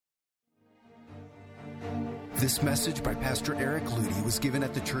This message by Pastor Eric Ludy was given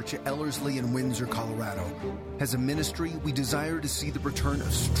at the church at Ellerslie in Windsor, Colorado. As a ministry, we desire to see the return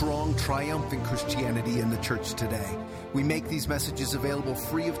of strong, triumphant Christianity in the church today. We make these messages available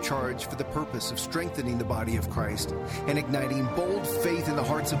free of charge for the purpose of strengthening the body of Christ and igniting bold faith in the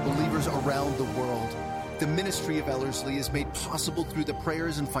hearts of believers around the world. The ministry of Ellerslie is made possible through the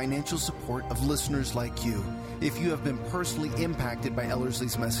prayers and financial support of listeners like you. If you have been personally impacted by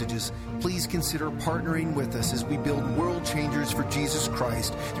Ellerslie's messages, please consider partnering with us as we build world changers for Jesus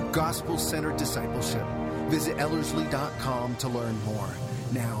Christ through gospel-centered discipleship. Visit Ellerslie.com to learn more.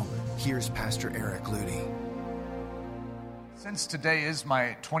 Now, here's Pastor Eric Ludy. Since today is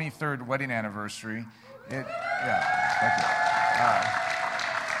my 23rd wedding anniversary, thank you.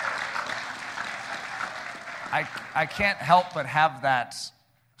 I can't help but have that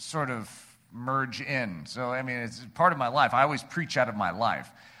sort of merge in. So, I mean, it's part of my life. I always preach out of my life.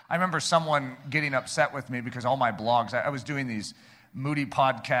 I remember someone getting upset with me because all my blogs, I was doing these Moody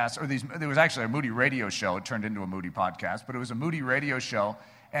podcasts, there was actually a Moody radio show. It turned into a Moody podcast, but it was a Moody radio show,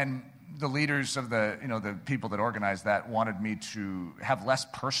 and the leaders of the people that organized that wanted me to have less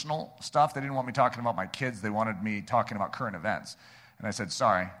personal stuff. They didn't want me talking about my kids. They wanted me talking about current events. And I said,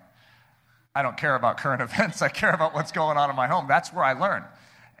 sorry, I don't care about current events. I care about what's going on in my home. That's where I learn.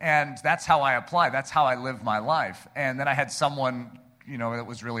 And that's how I apply. That's how I live my life. And then I had someone, that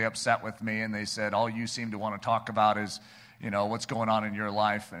was really upset with me, and they said, all you seem to want to talk about is, what's going on in your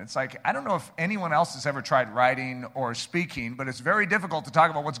life. And it's like, I don't know if anyone else has ever tried writing or speaking, but it's very difficult to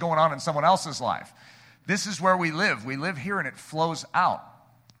talk about what's going on in someone else's life. This is where we live. We live here, and it flows out.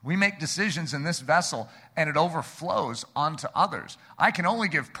 We make decisions in this vessel, and it overflows onto others. I can only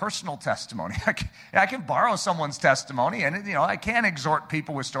give personal testimony. I can borrow someone's testimony, and I can exhort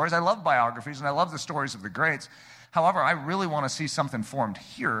people with stories. I love biographies, and I love the stories of the greats. However, I really want to see something formed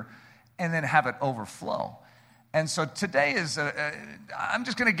here and then have it overflow. And so today I'm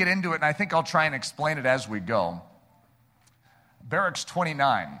just going to get into it, and I think I'll try and explain it as we go. Barracks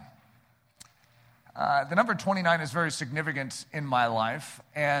 29. The number 29 is very significant in my life,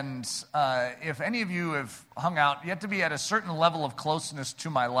 and if any of you have hung out, you have to be at a certain level of closeness to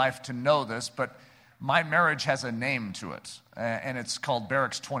my life to know this, but my marriage has a name to it, and it's called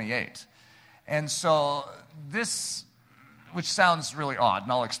Barracks 28. And so this, which sounds really odd,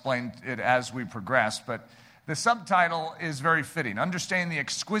 and I'll explain it as we progress, but the subtitle is very fitting: Understanding the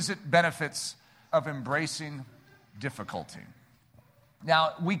Exquisite Benefits of Embracing Difficulty.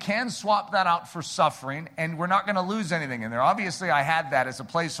 Now, we can swap that out for suffering, and we're not going to lose anything in there. Obviously, I had that as a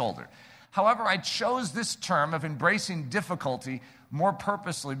placeholder. However, I chose this term of embracing difficulty more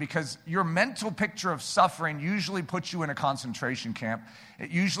purposely because your mental picture of suffering usually puts you in a concentration camp. It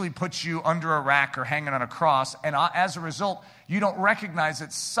usually puts you under a rack or hanging on a cross, and as a result, you don't recognize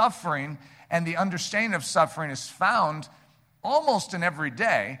that suffering and the understanding of suffering is found almost in every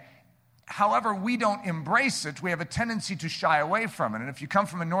day. However, we don't embrace it. We have a tendency to shy away from it. And if you come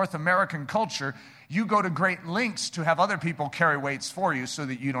from a North American culture, you go to great lengths to have other people carry weights for you so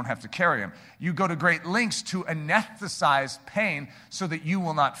that you don't have to carry them. You go to great lengths to anesthetize pain so that you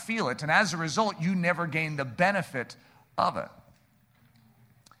will not feel it. And as a result, you never gain the benefit of it.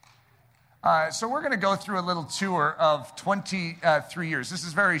 So we're going to go through a little tour of 23 years. This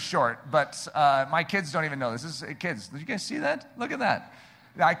is very short, but my kids don't even know this. Kids, did you guys see that? Look at that.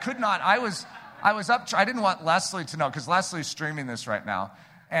 I could not. I was up. I didn't want Leslie to know because Leslie's streaming this right now.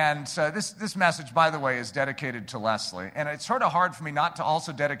 And this message, by the way, is dedicated to Leslie. And it's sort of hard for me not to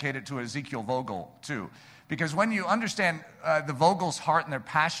also dedicate it to Ezekiel Vogel, too. Because when you understand the Vogel's heart and their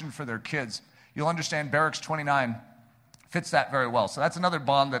passion for their kids, you'll understand Barracks 29 fits that very well. So that's another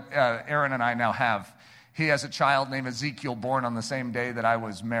bond that Aaron and I now have. He has a child named Ezekiel born on the same day that I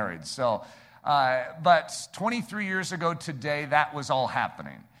was married. So, but 23 years ago today, that was all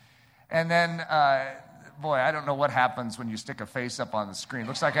happening. And then, boy, I don't know what happens when you stick a face up on the screen.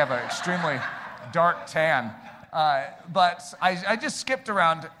 Looks like I have an extremely dark tan. But I just skipped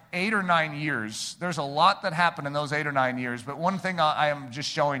around 8 or 9 years. There's a lot that happened in those 8 or 9 years. But one thing I am just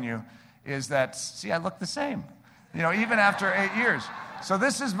showing you is that, see, I look the same. Even after 8 years. So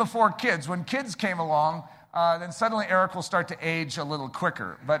this is before kids. When kids came along, then suddenly Eric will start to age a little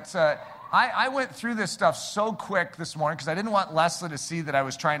quicker. But I went through this stuff so quick this morning because I didn't want Leslie to see that I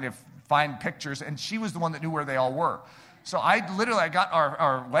was trying to find pictures, and she was the one that knew where they all were. So I got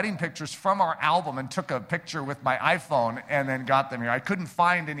our wedding pictures from our album and took a picture with my iPhone and then got them here. I couldn't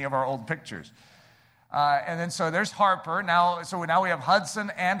find any of our old pictures. And then so there's Harper. Now we have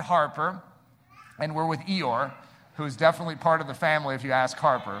Hudson and Harper, and we're with Eeyore, who's definitely part of the family if you ask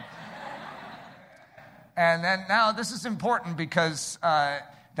Harper. And then now this is important because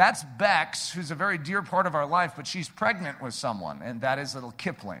That's Bex, who's a very dear part of our life, but she's pregnant with someone, and that is little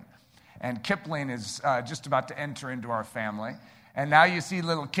Kipling. And Kipling is just about to enter into our family. And now you see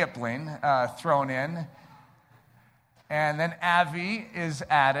little Kipling thrown in. And then Avi is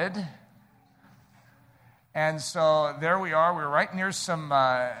added. And so there we are. We're right near some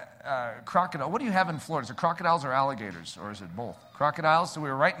crocodile. What do you have in Florida? Is it crocodiles or alligators? Or is it both? Crocodiles? So we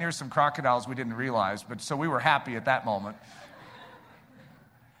were right near some crocodiles we didn't realize. But so we were happy at that moment.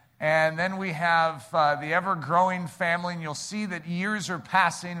 And then we have the ever-growing family, and you'll see that years are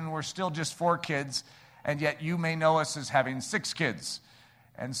passing, and we're still just 4 kids, and yet you may know us as having 6 kids.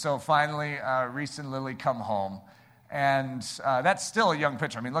 And so finally, Reese and Lily come home, and that's still a young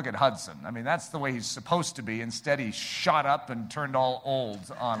picture. I mean, look at Hudson. I mean, that's the way he's supposed to be. Instead, he shot up and turned all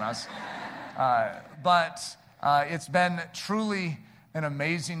old on us. But it's been truly an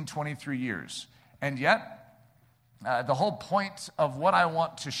amazing 23 years. And yet, the whole point of what I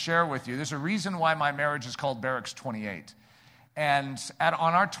want to share with you, there's a reason why my marriage is called Barracks 28. And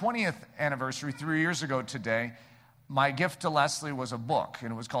on our 20th anniversary, 3 years ago today, my gift to Leslie was a book,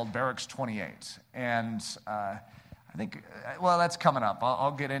 and it was called Barracks 28. And I think, well, that's coming up. I'll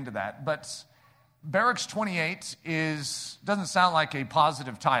get into that. But Barracks 28 doesn't sound like a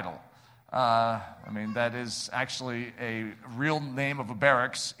positive title. I mean, that is actually a real name of a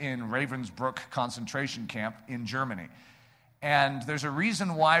barracks in Ravensbrück concentration camp in Germany. And there's a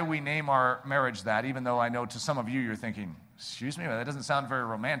reason why we name our marriage that, even though I know to some of you, you're thinking, excuse me, that doesn't sound very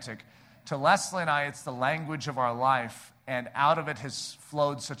romantic. To Leslie and I, it's the language of our life, and out of it has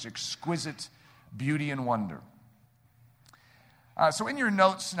flowed such exquisite beauty and wonder. So in your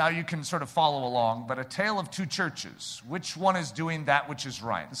notes now you can sort of follow along, but a tale of 2 churches. Which one is doing that which is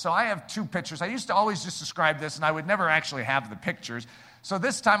right? And so I have 2 pictures. I used to always just describe this, and I would never actually have the pictures. So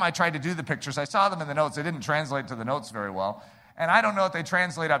this time I tried to do the pictures. I saw them in the notes. They didn't translate to the notes very well. And I don't know if they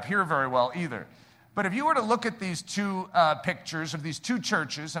translate up here very well either. But if you were to look at these 2 pictures of these 2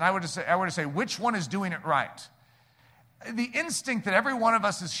 churches, and I were to say, which one is doing it right? The instinct that every one of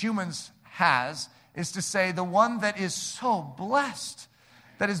us as humans has is to say the one that is so blessed,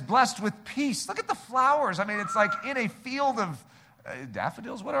 that is blessed with peace. Look at the flowers. I mean, it's like in a field of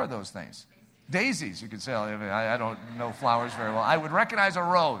daffodils. What are those things? Daisies, you could say. I don't know flowers very well. I would recognize a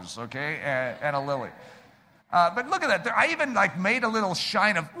rose, okay, and a lily. But look at that. I even made a little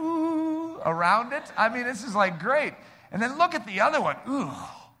shine of ooh around it. I mean, this is great. And then look at the other one. Ooh.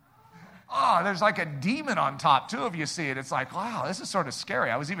 Oh, there's a demon on top, too, if you see it. It's wow, this is sort of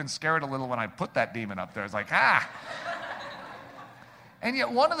scary. I was even scared a little when I put that demon up there. It's And yet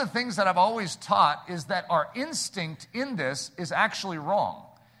one of the things that I've always taught is that our instinct in this is actually wrong.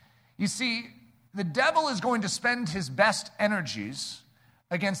 You see, the devil is going to spend his best energies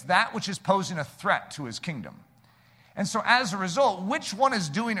against that which is posing a threat to his kingdom. And so as a result, which one is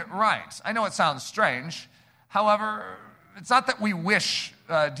doing it right? I know it sounds strange. However, it's not that we wish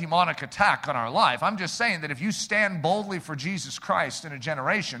demonic attack on our life. I'm just saying that if you stand boldly for Jesus Christ in a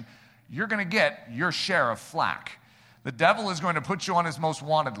generation, you're going to get your share of flack. The devil is going to put you on his most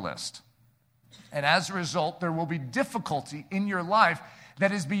wanted list. And as a result, there will be difficulty in your life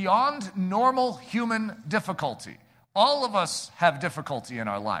that is beyond normal human difficulty. All of us have difficulty in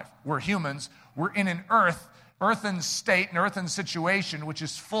our life. We're humans. We're in an earthen state, an earthen situation, which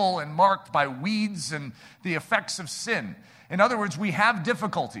is full and marked by weeds and the effects of sin. In other words, we have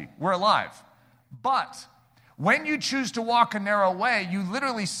difficulty. We're alive. But when you choose to walk a narrow way, you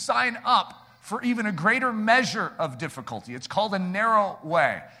literally sign up for even a greater measure of difficulty. It's called a narrow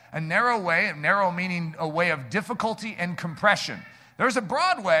way. A narrow meaning a way of difficulty and compression. There's a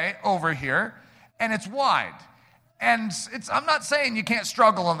broad way over here, and it's wide. And I'm not saying you can't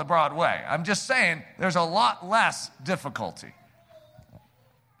struggle on the broad way. I'm just saying there's a lot less difficulty.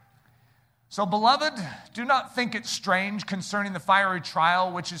 So, beloved, do not think it strange concerning the fiery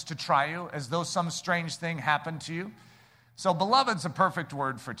trial which is to try you, as though some strange thing happened to you. So, beloved's a perfect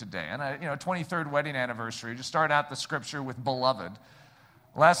word for today. And 23rd wedding anniversary. Just start out the scripture with beloved.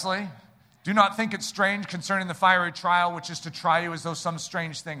 Leslie, do not think it strange concerning the fiery trial which is to try you, as though some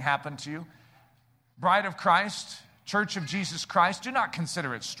strange thing happened to you. Bride of Christ, Church of Jesus Christ, do not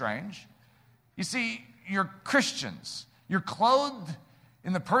consider it strange. You see, you're Christians. You're clothed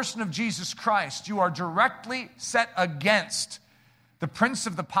in the person of Jesus Christ. You are directly set against the prince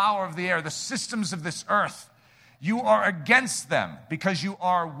of the power of the air, the systems of this earth. You are against them because you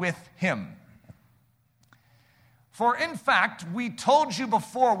are with him. For in fact, we told you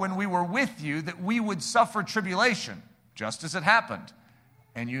before when we were with you that we would suffer tribulation, just as it happened,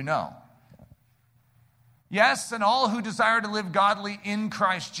 and you know. Yes, and all who desire to live godly in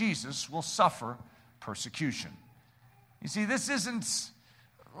Christ Jesus will suffer persecution. You see, this isn't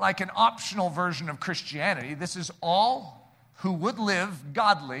like an optional version of Christianity. This is all who would live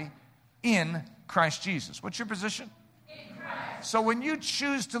godly in Christ Jesus. What's your position? In Christ. So when you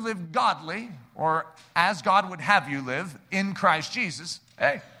choose to live godly, or as God would have you live in Christ Jesus,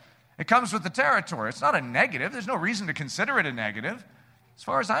 hey, it comes with the territory. It's not a negative. There's no reason to consider it a negative. As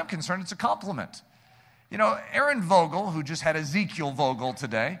far as I'm concerned, it's a compliment. You know, Aaron Vogel, who just had Ezekiel Vogel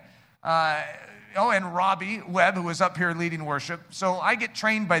today, and Robbie Webb, who was up here leading worship. So I get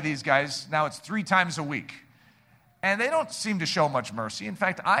trained by these guys. Now it's 3 times a week. And they don't seem to show much mercy. In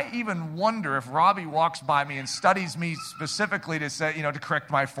fact, I even wonder if Robbie walks by me and studies me specifically to say, to correct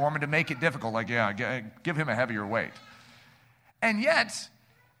my form and to make it difficult. Like, give him a heavier weight. And yet,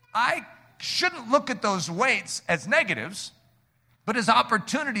 I shouldn't look at those weights as negatives, but as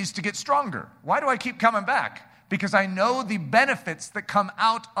opportunities to get stronger. Why do I keep coming back? Because I know the benefits that come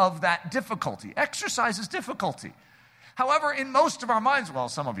out of that difficulty. Exercise is difficulty. However, in most of our minds, well,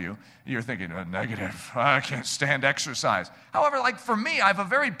 some of you're thinking, negative, I can't stand exercise. However, like for me, I have a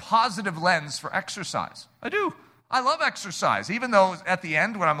very positive lens for exercise. I do. I love exercise, even though at the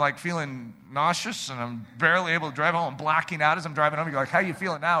end when I'm like feeling nauseous and I'm barely able to drive home, I'm blacking out as I'm driving home, you're like, how you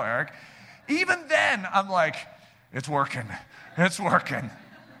feeling now, Eric? Even then, I'm like, it's working. It's working.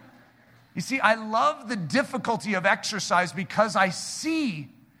 You see, I love the difficulty of exercise because I see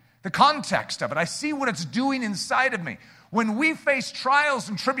the context of it. I see what it's doing inside of me. When we face trials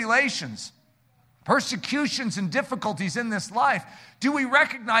and tribulations, persecutions and difficulties in this life, do we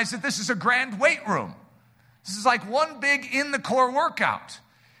recognize that this is a grand weight room? This is like one big in-the-core workout.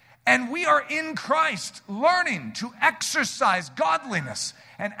 And we are in Christ learning to exercise godliness.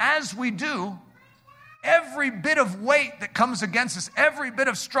 And as we do, every bit of weight that comes against us, every bit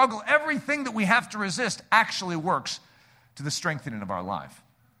of struggle, everything that we have to resist actually works to the strengthening of our life.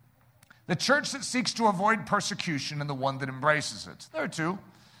 The church that seeks to avoid persecution and the one that embraces it. There are two.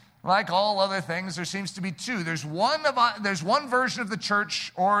 Like all other things, there seems to be two. There's one version of the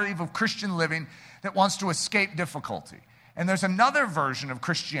church or even of Christian living that wants to escape difficulty. And there's another version of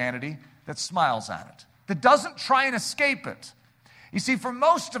Christianity that smiles at it, that doesn't try and escape it. You see, for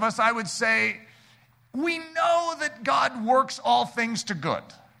most of us, I would say, we know that God works all things to good.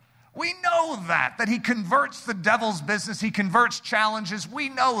 We know that He converts the devil's business, He converts challenges. We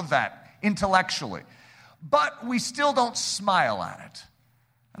know that intellectually. But we still don't smile at it.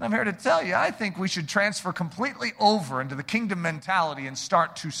 And I'm here to tell you, I think we should transfer completely over into the kingdom mentality and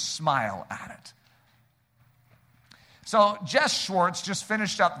start to smile at it. So Jess Schwartz just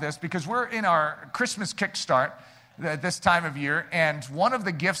finished up this because we're in our Christmas kickstart this time of year, and one of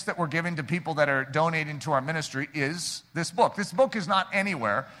the gifts that we're giving to people that are donating to our ministry is this book. This book is not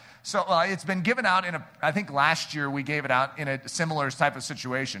anywhere. So it's been given out I think last year we gave it out in a similar type of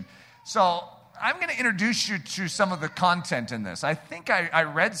situation. So I'm going to introduce you to some of the content in this. I think I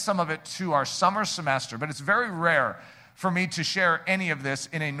read some of it to our summer semester, but it's very rare for me to share any of this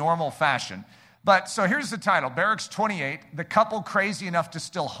in a normal fashion. But so here's the title, Barracks 28, The Couple Crazy Enough to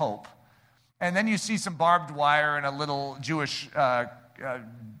Still Hope. And then you see some barbed wire and a little Jewish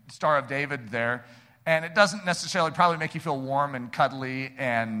Star of David there. And it doesn't necessarily probably make you feel warm and cuddly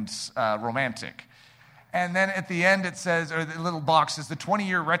and romantic. And then at the end it says, or the little box says, the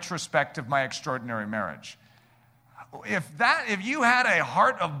 20-year retrospect of my extraordinary marriage. If you had a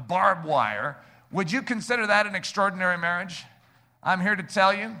heart of barbed wire, would you consider that an extraordinary marriage? I'm here to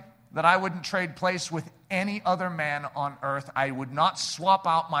tell you that I wouldn't trade place with any other man on earth. I would not swap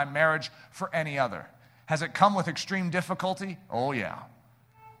out my marriage for any other. Has it come with extreme difficulty? Oh, yeah.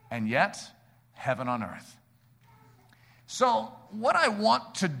 And yet, heaven on earth. So what I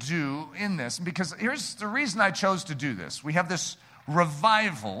want to do in this, because here's the reason I chose to do this. We have this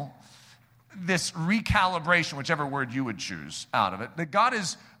revival, this recalibration, whichever word you would choose out of it, that God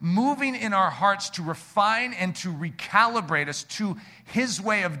is moving in our hearts to refine and to recalibrate us to His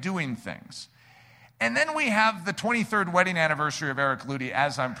way of doing things. And then we have the 23rd wedding anniversary of Eric Ludy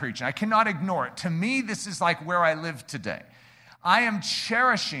as I'm preaching. I cannot ignore it. To me, this is like where I live today. I am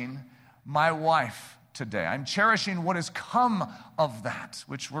cherishing my wife today. I'm cherishing what has come of that,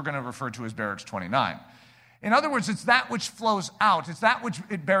 which we're going to refer to as Barracks 29. In other words, it's that which flows out. It's that which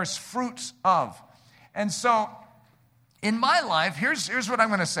it bears fruits of. And so in my life, here's what I'm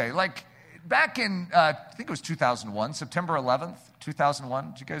going to say. Like back in, I think it was 2001, September 11th,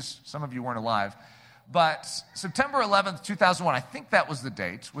 2001. Some of you weren't alive. But September 11th, 2001, I think that was the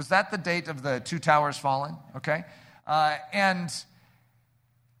date. Was that the date of the two towers falling? Okay. And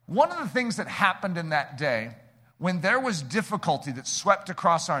one of the things that happened in that day, when there was difficulty that swept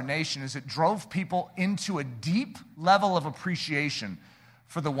across our nation, is it drove people into a deep level of appreciation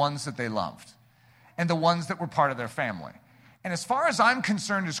for the ones that they loved and the ones that were part of their family. And as far as I'm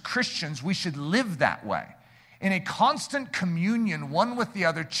concerned, as Christians, we should live that way, in a constant communion, one with the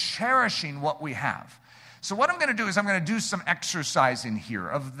other, cherishing what we have. So what I'm going to do is I'm going to do some exercising here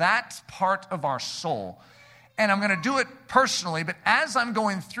of that part of our soul. And I'm going to do it personally, but as I'm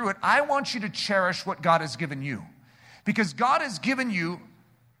going through it, I want you to cherish what God has given you. Because God has given you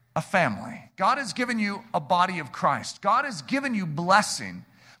a family. God has given you a body of Christ. God has given you blessing.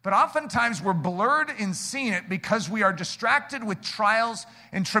 But oftentimes we're blurred in seeing it because we are distracted with trials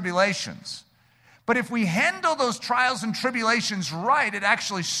and tribulations. But if we handle those trials and tribulations right, it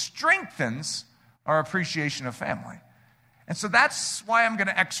actually strengthens our appreciation of family. And so that's why I'm going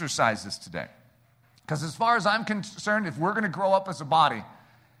to exercise this today. Because as far as I'm concerned, if we're going to grow up as a body,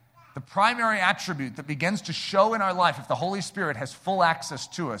 the primary attribute that begins to show in our life, if the Holy Spirit has full access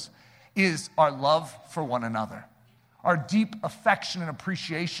to us, is our love for one another, our deep affection and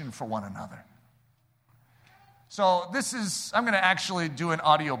appreciation for one another. So I'm going to actually do an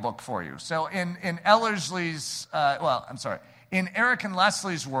audiobook for you. So in Eric and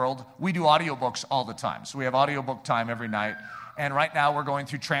Leslie's world, we do audiobooks all the time. So we have audiobook time every night. And right now we're going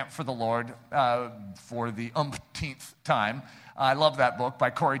through Tramp for the Lord for the umpteenth time. I love that book by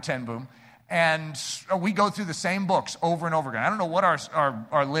Corrie ten Boom. And we go through the same books over and over again. I don't know what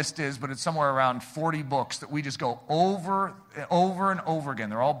our list is, but it's somewhere around 40 books that we just go over and over again.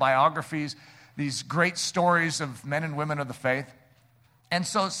 They're all biographies, these great stories of men and women of the faith. And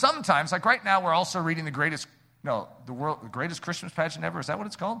so sometimes, like right now, we're also reading the greatest Christmas pageant ever. Is that what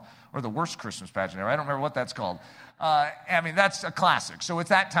it's called? Or the worst Christmas pageant ever? I don't remember what that's called. That's a classic. So it's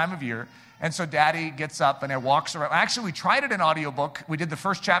that time of year. And so Daddy gets up and walks around. Actually, we tried it in audiobook. We did the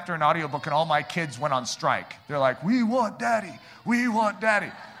first chapter in audiobook, and all my kids went on strike. They're like, we want Daddy. We want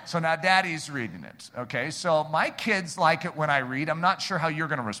Daddy. So now Daddy's reading it. Okay, so my kids like it when I read. I'm not sure how you're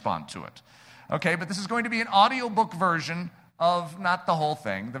going to respond to it. Okay, but this is going to be an audiobook version of, not the whole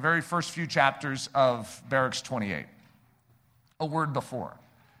thing, the very first few chapters of Barracks 28. A word before.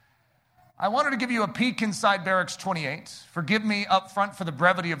 I wanted to give you a peek inside Barracks 28. Forgive me up front for the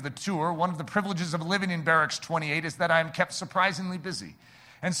brevity of the tour. One of the privileges of living in Barracks 28 is that I am kept surprisingly busy.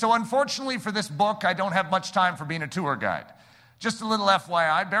 And so unfortunately for this book, I don't have much time for being a tour guide. Just a little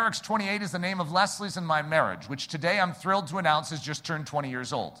FYI, Barracks 28 is the name of Leslie's and my marriage, which today I'm thrilled to announce has just turned 20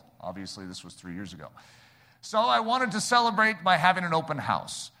 years old. Obviously, this was 3 years ago. So I wanted to celebrate by having an open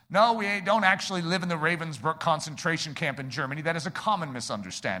house. No, we don't actually live in the Ravensbrück concentration camp in Germany. That is a common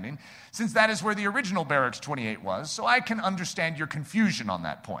misunderstanding, since that is where the original Barracks 28 was. So I can understand your confusion on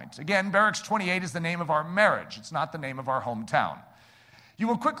that point. Again, Barracks 28 is the name of our marriage. It's not the name of our hometown. You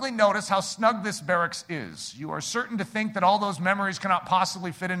will quickly notice how snug this barracks is. You are certain to think that all those memories cannot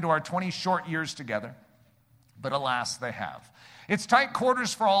possibly fit into our 20 short years together. But alas, they have. It's tight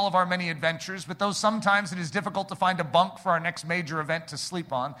quarters for all of our many adventures, but though sometimes it is difficult to find a bunk for our next major event to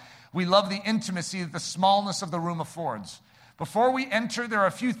sleep on, we love the intimacy that the smallness of the room affords. Before we enter, there are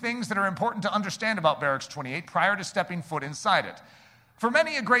a few things that are important to understand about Barracks 28 prior to stepping foot inside it. For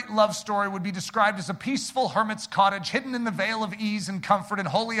many, a great love story would be described as a peaceful hermit's cottage hidden in the veil of ease and comfort and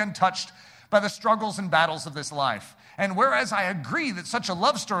wholly untouched by the struggles and battles of this life. And whereas I agree that such a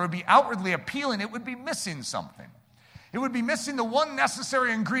love story would be outwardly appealing, it would be missing something. It would be missing the one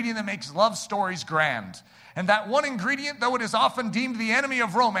necessary ingredient that makes love stories grand. And that one ingredient, though it is often deemed the enemy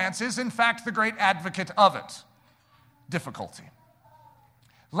of romance, is in fact the great advocate of it: difficulty.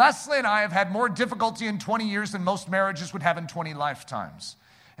 Leslie and I have had more difficulty in 20 years than most marriages would have in 20 lifetimes.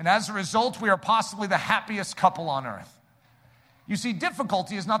 And as a result, we are possibly the happiest couple on earth. You see,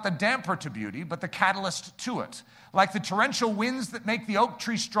 difficulty is not the damper to beauty, but the catalyst to it. Like the torrential winds that make the oak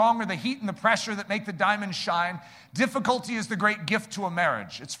tree strong, or the heat and the pressure that make the diamond shine, difficulty is the great gift to a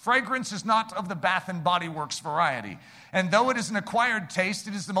marriage. Its fragrance is not of the Bath and Body Works variety. And though it is an acquired taste,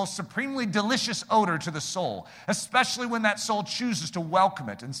 it is the most supremely delicious odor to the soul, especially when that soul chooses to welcome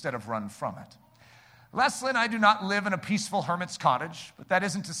it instead of run from it. Leslie and I do not live in a peaceful hermit's cottage, but that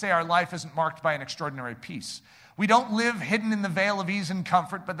isn't to say our life isn't marked by an extraordinary peace. We don't live hidden in the veil of ease and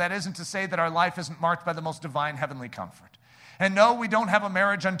comfort, but that isn't to say that our life isn't marked by the most divine heavenly comfort. And no, we don't have a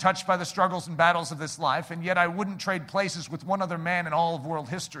marriage untouched by the struggles and battles of this life, and yet I wouldn't trade places with one other man in all of world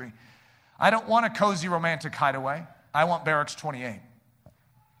history. I don't want a cozy romantic hideaway. I want Barracks 28.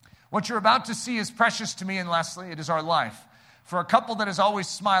 What you're about to see is precious to me and Leslie. It is our life. For a couple that is always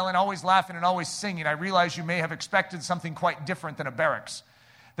smiling, always laughing, and always singing, I realize you may have expected something quite different than a barracks.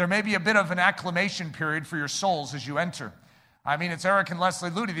 There may be a bit of an acclimation period for your souls as you enter. I mean, it's Eric and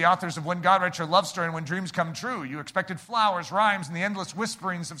Leslie Ludy, the authors of When God Writes Your Love Story and When Dreams Come True. You expected flowers, rhymes, and the endless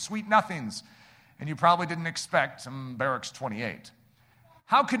whisperings of sweet nothings. And you probably didn't expect Barracks 28.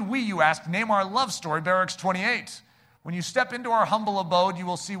 How could we, you ask, name our love story Barracks 28? When you step into our humble abode, you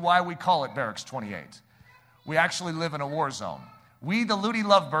will see why we call it Barracks 28. We actually live in a war zone. We, the Ludy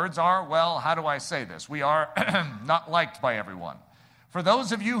Lovebirds, are, well, how do I say this? We are not liked by everyone. For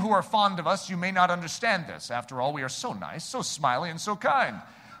those of you who are fond of us, you may not understand this. After all, we are so nice, so smiley, and so kind.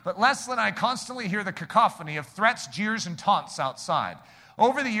 But Leslie and I constantly hear the cacophony of threats, jeers, and taunts outside.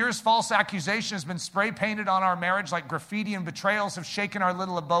 Over the years, false accusation has been spray-painted on our marriage like graffiti, and betrayals have shaken our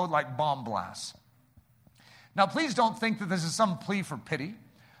little abode like bomb blasts. Now, please don't think that this is some plea for pity.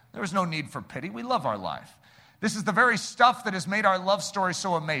 There is no need for pity. We love our life. This is the very stuff that has made our love story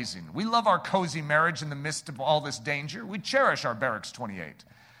so amazing. We love our cozy marriage in the midst of all this danger. We cherish our Barracks 28.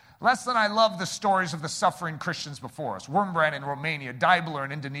 Leslie and I love the stories of the suffering Christians before us. Wurmbrand in Romania, Deibler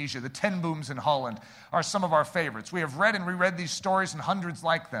in Indonesia, the Ten Booms in Holland are some of our favorites. We have read and reread these stories and hundreds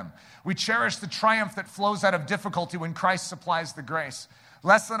like them. We cherish the triumph that flows out of difficulty when Christ supplies the grace.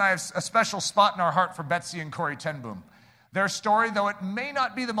 Leslie and I have a special spot in our heart for Betsy and Corrie Ten Boom. Their story, though it may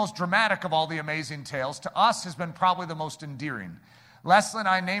not be the most dramatic of all the amazing tales, to us has been probably the most endearing. Leslie and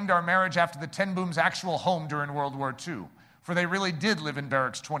I named our marriage after the Ten Boom's actual home during World War II, for they really did live in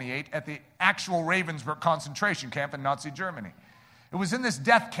Barracks 28 at the actual Ravensbrück concentration camp in Nazi Germany. It was in this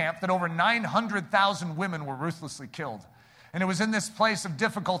death camp that over 900,000 women were ruthlessly killed. And it was in this place of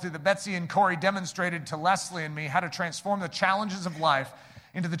difficulty that Betsy and Corrie demonstrated to Leslie and me how to transform the challenges of life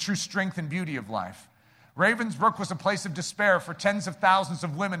into the true strength and beauty of life. Ravensbrück was a place of despair for tens of thousands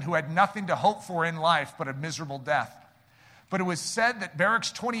of women who had nothing to hope for in life but a miserable death. But it was said that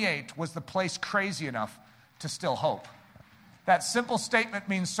Barracks 28 was the place crazy enough to still hope. That simple statement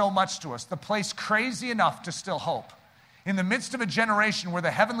means so much to us, the place crazy enough to still hope. In the midst of a generation where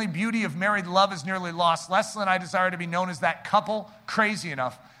the heavenly beauty of married love is nearly lost, Leslie and I desire to be known as that couple crazy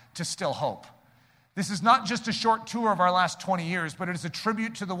enough to still hope. This is not just a short tour of our last 20 years, but it is a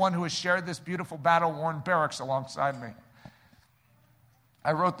tribute to the one who has shared this beautiful battle-worn barracks alongside me.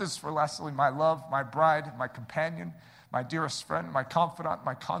 I wrote this for Leslie, my love, my bride, my companion, my dearest friend, my confidant,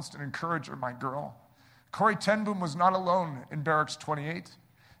 my constant encourager, my girl. Corrie Ten Boom was not alone in Barracks 28.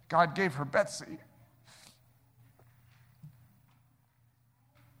 God gave her Betsy.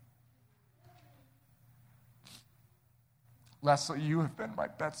 Leslie, you have been my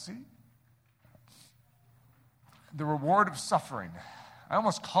Betsy. The reward of suffering. I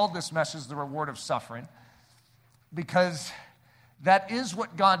almost called this message the reward of suffering because that is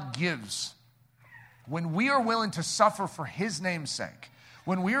what God gives when we are willing to suffer for His name's sake.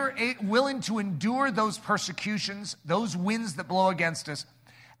 When we are willing to endure those persecutions, those winds that blow against us,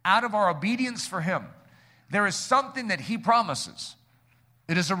 out of our obedience for Him, there is something that He promises.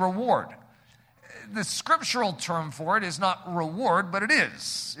 It is a reward. The scriptural term for it is not reward, but it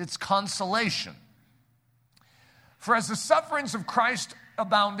is. It's consolation. For as the sufferings of Christ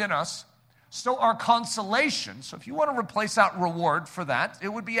abound in us, so our consolation. So if you want to replace out reward for that, it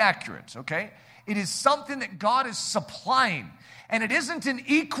would be accurate, okay? It is something that God is supplying. And it isn't an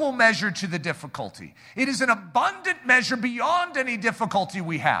equal measure to the difficulty. It is an abundant measure beyond any difficulty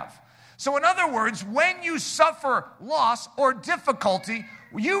we have. So in other words, when you suffer loss or difficulty,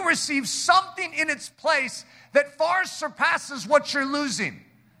 you receive something in its place that far surpasses what you're losing.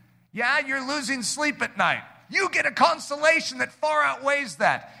 Yeah, you're losing sleep at night. You get a consolation that far outweighs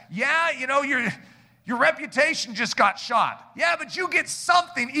that. Yeah, you know, your reputation just got shot. Yeah, but you get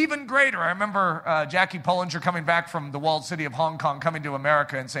something even greater. I remember Jackie Pullinger coming back from the walled city of Hong Kong, coming to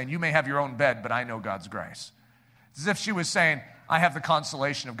America and saying, you may have your own bed, but I know God's grace. It's as if she was saying, I have the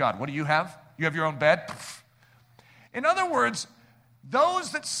consolation of God. What do you have? You have your own bed? In other words,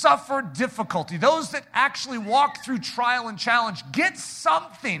 those that suffer difficulty, those that actually walk through trial and challenge, get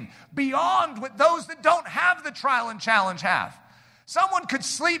something beyond what those that don't have the trial and challenge have. Someone could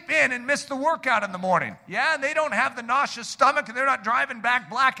sleep in and miss the workout in the morning. Yeah, and they don't have the nauseous stomach and they're not driving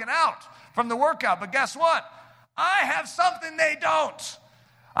back blacking out from the workout. But guess what? I have something they don't.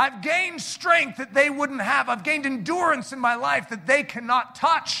 I've gained strength that they wouldn't have. I've gained endurance in my life that they cannot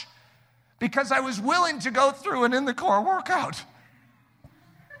touch because I was willing to go through an in-the-core workout.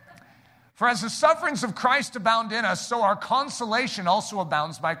 For as the sufferings of Christ abound in us, so our consolation also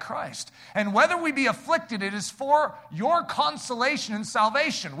abounds by Christ. And whether we be afflicted, it is for your consolation and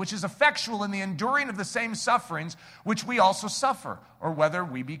salvation, which is effectual in the enduring of the same sufferings which we also suffer, or whether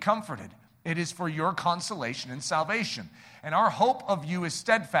we be comforted. It is for your consolation and salvation. And our hope of you is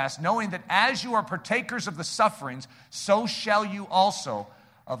steadfast, knowing that as you are partakers of the sufferings, so shall you also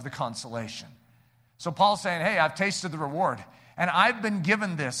of the consolation. So Paul's saying, hey, I've tasted the reward, and I've been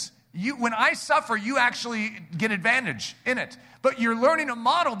given this. When I suffer, you actually get advantage in it. But you're learning a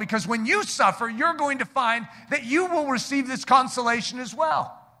model because when you suffer, you're going to find that you will receive this consolation as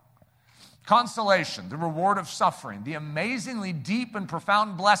well. Consolation, the reward of suffering, the amazingly deep and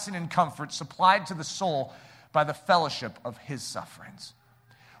profound blessing and comfort supplied to the soul by the fellowship of his sufferings.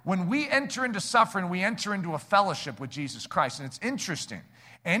 When we enter into suffering, we enter into a fellowship with Jesus Christ. And it's interesting.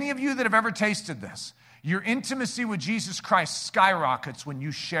 Any of you that have ever tasted this, your intimacy with Jesus Christ skyrockets when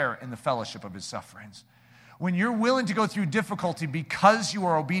you share in the fellowship of his sufferings. When you're willing to go through difficulty because you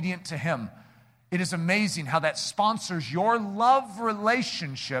are obedient to him, it is amazing how that sponsors your love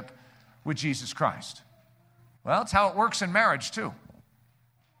relationship with Jesus Christ. Well, it's how it works in marriage too.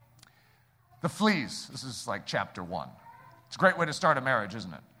 The fleas. This is like chapter 1. It's a great way to start a marriage,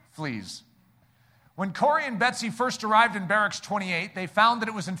 isn't it? Fleas. When Corey and Betsy first arrived in Barracks 28, they found that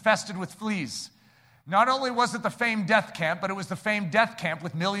it was infested with fleas. Not only was it the famed death camp, but it was the famed death camp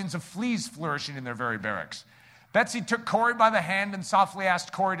with millions of fleas flourishing in their very barracks. Betsy took Corey by the hand and softly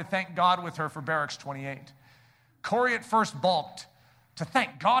asked Corey to thank God with her for Barracks 28. Corey at first balked. To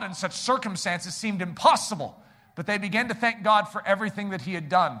thank God in such circumstances seemed impossible, but they began to thank God for everything that he had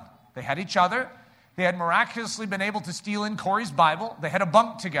done. They had each other. They had miraculously been able to steal in Corey's Bible. They had a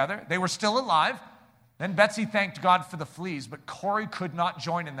bunk together. They were still alive. Then Betsy thanked God for the fleas, but Corey could not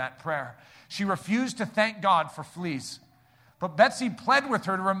join in that prayer. She refused to thank God for fleas. But Betsy pled with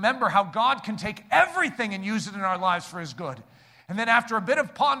her to remember how God can take everything and use it in our lives for his good. And then after a bit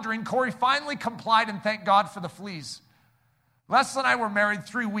of pondering, Corey finally complied and thanked God for the fleas. Leslie and I were married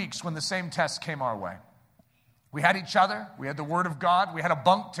 3 weeks when the same test came our way. We had each other. We had the Word of God. We had a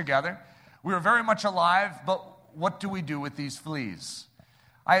bunk together. We were very much alive, but what do we do with these fleas?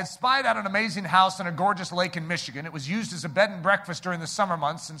 I had spied out an amazing house on a gorgeous lake in Michigan. It was used as a bed and breakfast during the summer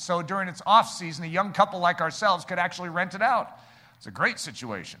months, and so during its off-season, a young couple like ourselves could actually rent it out. It's a great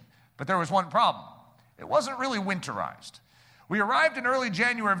situation, but there was one problem. It wasn't really winterized. We arrived in early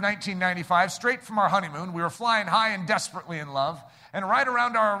January of 1995, straight from our honeymoon. We were flying high and desperately in love, and right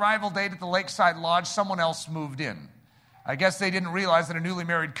around our arrival date at the Lakeside Lodge, someone else moved in. I guess they didn't realize that a newly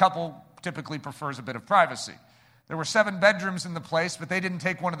married couple typically prefers a bit of privacy. There were 7 bedrooms in the place, but they didn't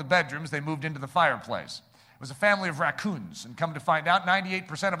take one of the bedrooms. They moved into the fireplace. It was a family of raccoons, and come to find out,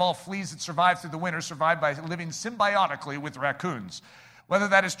 98% of all fleas that survive through the winter survive by living symbiotically with raccoons. Whether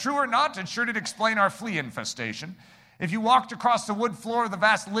that is true or not, it sure did explain our flea infestation. If you walked across the wood floor of the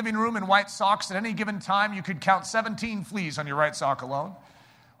vast living room in white socks at any given time, you could count 17 fleas on your right sock alone.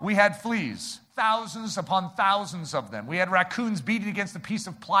 We had fleas, thousands upon thousands of them. We had raccoons beating against the piece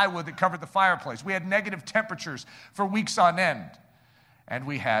of plywood that covered the fireplace. We had negative temperatures for weeks on end. And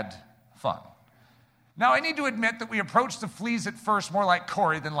we had fun. Now, I need to admit that we approached the fleas at first more like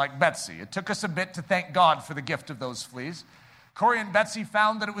Corey than like Betsy. It took us a bit to thank God for the gift of those fleas. Corey and Betsy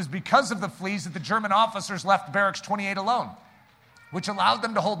found that it was because of the fleas that the German officers left Barracks 28 alone, which allowed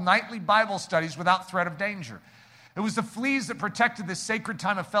them to hold nightly Bible studies without threat of danger. It was the fleas that protected this sacred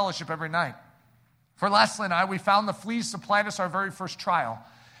time of fellowship every night. For Leslie and I, we found the fleas supplied us our very first trial.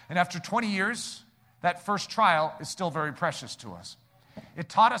 And after 20 years, that first trial is still very precious to us. It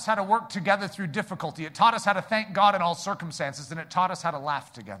taught us how to work together through difficulty. It taught us how to thank God in all circumstances, and it taught us how to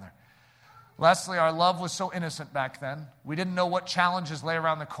laugh together. Leslie, our love was so innocent back then. We didn't know what challenges lay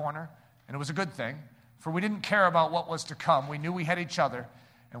around the corner, and it was a good thing, for we didn't care about what was to come. We knew we had each other,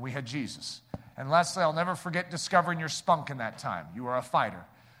 and we had Jesus. And Leslie, I'll never forget discovering your spunk in that time. You were a fighter.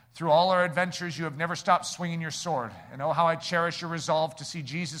 Through all our adventures, you have never stopped swinging your sword. And oh, how I cherish your resolve to see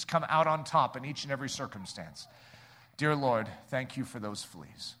Jesus come out on top in each and every circumstance. Dear Lord, thank you for those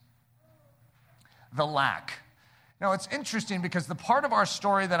fleas. The lack. Now, it's interesting because the part of our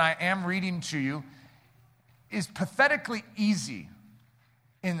story that I am reading to you is pathetically easy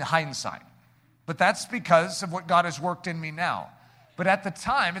in hindsight. But that's because of what God has worked in me now. But at the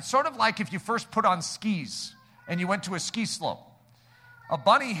time, it's sort of like if you first put on skis and you went to a ski slope. A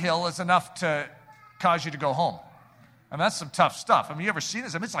bunny hill is enough to cause you to go home. I mean, that's some tough stuff. I mean, you ever seen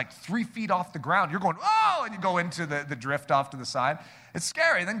this? I mean, it's like 3 feet off the ground. You're going, oh, and you go into the drift off to the side. It's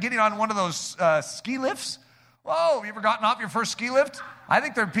scary. Then getting on one of those ski lifts. Whoa, have you ever gotten off your first ski lift? I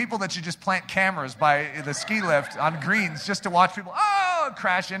think there are people that should just plant cameras by the ski lift on greens just to watch people,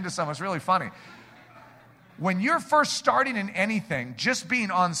 crash into someone. It's really funny. When you're first starting in anything, just being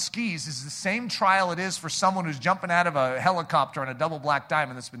on skis is the same trial it is for someone who's jumping out of a helicopter on a double black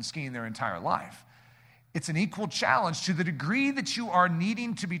diamond that's been skiing their entire life. It's an equal challenge. To the degree that you are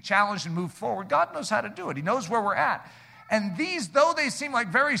needing to be challenged and move forward, God knows how to do it. He knows where we're at. And these, though they seem like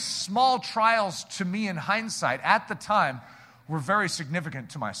very small trials to me in hindsight, at the time, were very significant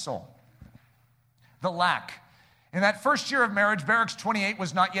to my soul. The lack. In that first year of marriage, Barracks 28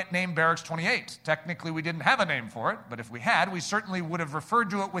 was not yet named Barracks 28. Technically, we didn't have a name for it, but if we had, we certainly would have referred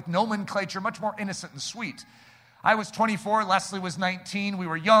to it with nomenclature much more innocent and sweet. I was 24, Leslie was 19. We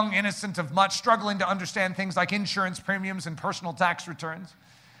were young, innocent of much, struggling to understand things like insurance premiums and personal tax returns.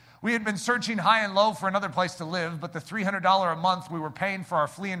 We had been searching high and low for another place to live, but the $300 a month we were paying for our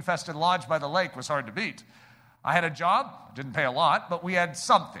flea-infested lodge by the lake was hard to beat. I had a job, didn't pay a lot, but we had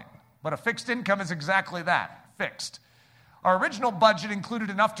something. But a fixed income is exactly that, fixed. Our original budget included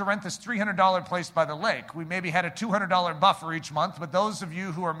enough to rent this $300 place by the lake. We maybe had a $200 buffer each month, but those of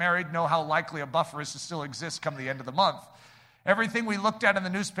you who are married know how likely a buffer is to still exist come the end of the month. Everything we looked at in the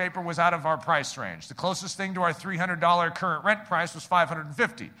newspaper was out of our price range. The closest thing to our $300 current rent price was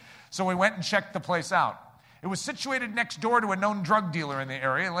 $550. So we went and checked the place out. It was situated next door to a known drug dealer in the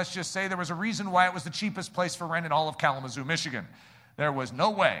area, and let's just say there was a reason why it was the cheapest place for rent in all of Kalamazoo, Michigan. There was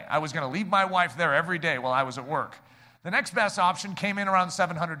no way I was going to leave my wife there every day while I was at work. The next best option came in around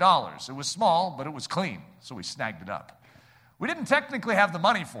 $700. It was small, but it was clean, so we snagged it up. We didn't technically have the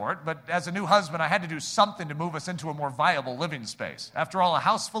money for it, but as a new husband, I had to do something to move us into a more viable living space. After all, a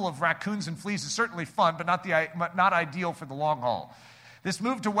house full of raccoons and fleas is certainly fun, but not ideal for the long haul. This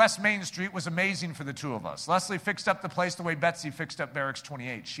move to West Main Street was amazing for the two of us. Leslie fixed up the place the way Betsy fixed up Barracks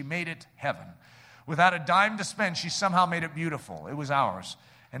 28. She made it heaven. Without a dime to spend, she somehow made it beautiful. It was ours,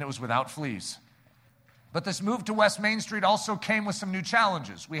 and it was without fleas. But this move to West Main Street also came with some new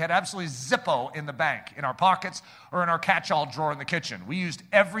challenges. We had absolutely Zippo in the bank, in our pockets, or in our catch-all drawer in the kitchen. We used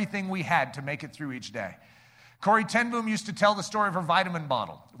everything we had to make it through each day. Corrie ten Boom used to tell the story of her vitamin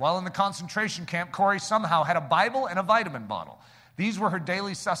bottle. While in the concentration camp, Corrie somehow had a Bible and a vitamin bottle. These were her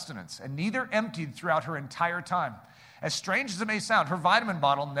daily sustenance, and neither emptied throughout her entire time. As strange as it may sound, her vitamin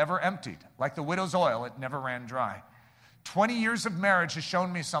bottle never emptied. Like the widow's oil, it never ran dry. 20 years of marriage has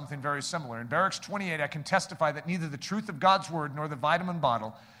shown me something very similar. In Barracks 28, I can testify that neither the truth of God's word nor the vitamin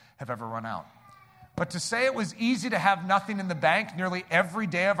bottle have ever run out. But to say it was easy to have nothing in the bank nearly every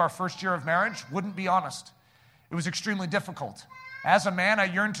day of our first year of marriage wouldn't be honest. It was extremely difficult. As a man, I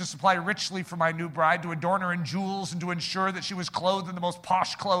yearned to supply richly for my new bride, to adorn her in jewels and to ensure that she was clothed in the most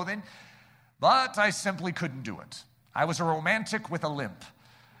posh clothing. But I simply couldn't do it. I was a romantic with a limp.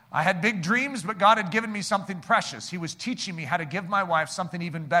 I had big dreams, but God had given me something precious. He was teaching me how to give my wife something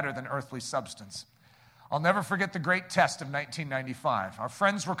even better than earthly substance. I'll never forget the great test of 1995. Our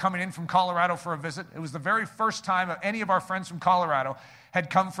friends were coming in from Colorado for a visit. It was the very first time any of our friends from Colorado had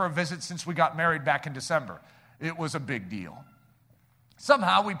come for a visit since we got married back in December. It was a big deal.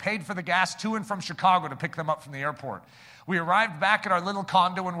 Somehow we paid for the gas to and from Chicago to pick them up from the airport. We arrived back at our little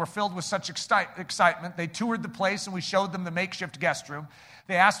condo and were filled with such excitement. They toured the place and we showed them the makeshift guest room.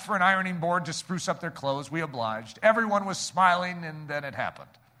 They asked for an ironing board to spruce up their clothes. We obliged. Everyone was smiling, and then it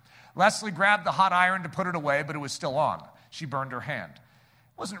happened. Leslie grabbed the hot iron to put it away, but it was still on. She burned her hand.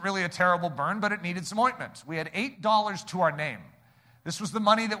 It wasn't really a terrible burn, but it needed some ointment. We had $8 to our name. This was the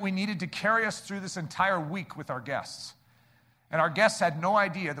money that we needed to carry us through this entire week with our guests. And our guests had no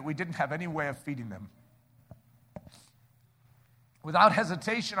idea that we didn't have any way of feeding them. Without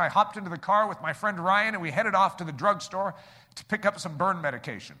hesitation, I hopped into the car with my friend Ryan, and we headed off to the drugstore to pick up some burn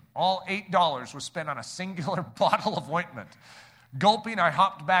medication. All $8 was spent on a singular bottle of ointment. Gulping, I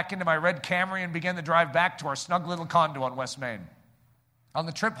hopped back into my red Camry and began the drive back to our snug little condo on West Main. On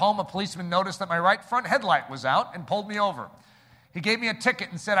the trip home, a policeman noticed that my right front headlight was out and pulled me over. He gave me a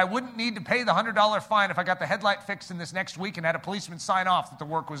ticket and said I wouldn't need to pay the $100 fine if I got the headlight fixed in this next week, and had a policeman sign off that the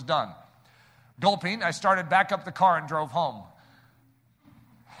work was done. Gulping, I started back up the car and drove home.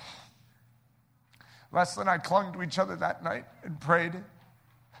 Leslie and I clung to each other that night and prayed. It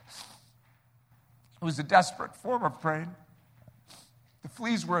was a desperate form of praying. The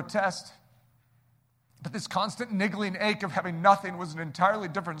fleas were a test, but this constant niggling ache of having nothing was an entirely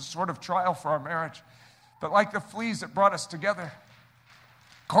different sort of trial for our marriage. But like the fleas, it brought us together.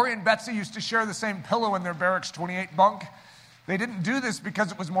 Corrie and Betsy used to share the same pillow in their Barracks 28 bunk. They didn't do this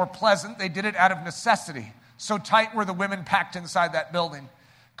because it was more pleasant. They did it out of necessity. So tight were the women packed inside that building.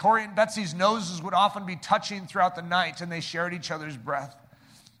 Corrie and Betsy's noses would often be touching throughout the night, and they shared each other's breath.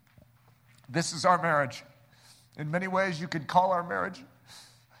 This is our marriage. In many ways, you could call our marriage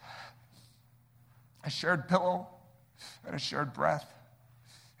a shared pillow and a shared breath.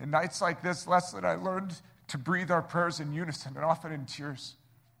 In nights like this, Leslie and I learned to breathe our prayers in unison, and often in tears.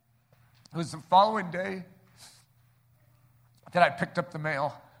 It was the following day that I picked up the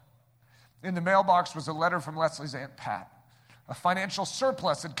mail. In the mailbox was a letter from Leslie's Aunt Pat. A financial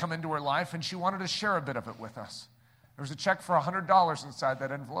surplus had come into her life, and she wanted to share a bit of it with us. There was a check for $100 inside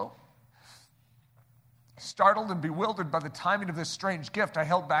that envelope. Startled and bewildered by the timing of this strange gift, I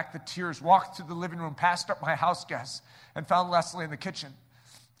held back the tears, walked through the living room, passed up my house guests, and found Leslie in the kitchen.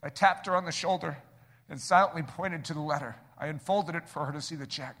 I tapped her on the shoulder and silently pointed to the letter. I unfolded it for her to see the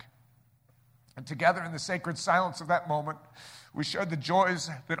check. And together in the sacred silence of that moment, we shared the joys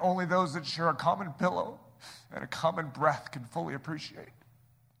that only those that share a common pillow and a common breath can fully appreciate.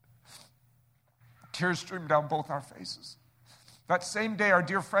 Tears streamed down both our faces. That same day, our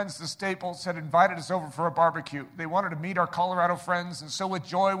dear friends, the Staples, had invited us over for a barbecue. They wanted to meet our Colorado friends, and so with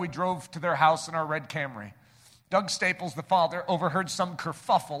joy, we drove to their house in our red Camry. Doug Staples, the father, overheard some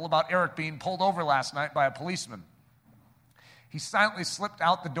kerfuffle about Eric being pulled over last night by a policeman. He silently slipped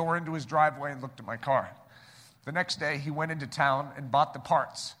out the door into his driveway and looked at my car. The next day, he went into town and bought the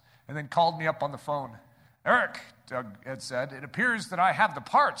parts, and then called me up on the phone. "Eric," Doug had said, "it appears that I have the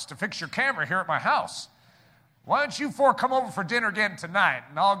parts to fix your camera here at my house. Why don't you four come over for dinner again tonight,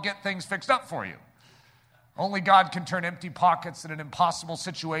 and I'll get things fixed up for you." Only God can turn empty pockets in an impossible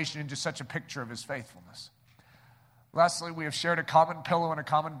situation into such a picture of his faithfulness. Leslie, we have shared a common pillow and a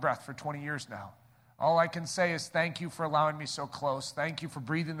common breath for 20 years now. All I can say is thank you for allowing me so close. Thank you for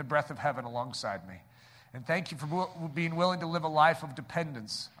breathing the breath of heaven alongside me. And thank you for being willing to live a life of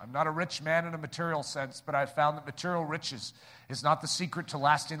dependence. I'm not a rich man in a material sense, but I've found that material riches is not the secret to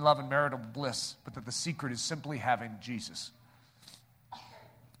lasting love and marital bliss, but that the secret is simply having Jesus.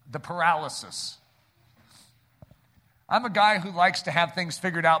 The paralysis. I'm a guy who likes to have things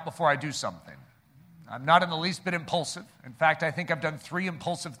figured out before I do something. I'm not in the least bit impulsive. In fact, I think I've done 3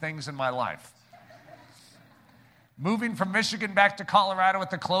 impulsive things in my life. Moving from Michigan back to Colorado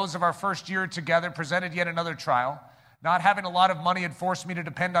at the close of our first year together presented yet another trial. Not having a lot of money had forced me to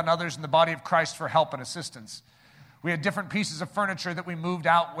depend on others in the body of Christ for help and assistance. We had different pieces of furniture that we moved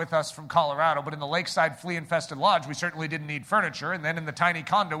out with us from Colorado, but in the lakeside flea-infested lodge, we certainly didn't need furniture, and then in the tiny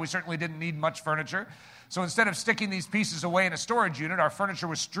condo, we certainly didn't need much furniture. So instead of sticking these pieces away in a storage unit, our furniture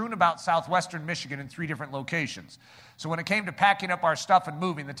was strewn about southwestern Michigan in 3 different locations. So when it came to packing up our stuff and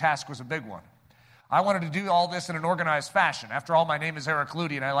moving, the task was a big one. I wanted to do all this in an organized fashion. After all, my name is Eric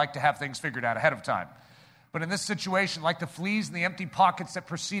Ludy, and I like to have things figured out ahead of time. But in this situation, like the fleas in the empty pockets that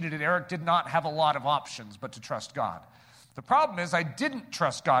preceded it, Eric did not have a lot of options but to trust God. The problem is I didn't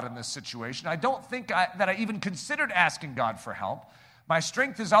trust God in this situation. I don't think that I even considered asking God for help. My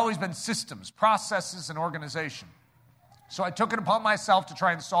strength has always been systems, processes, and organization. So I took it upon myself to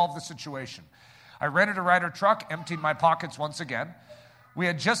try and solve the situation. I rented a Ryder truck, emptied my pockets once again. We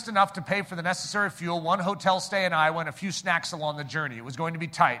had just enough to pay for the necessary fuel, 1 hotel stay in Iowa, and a few snacks along the journey. It was going to be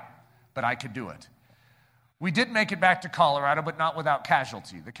tight, but I could do it. We did make it back to Colorado, but not without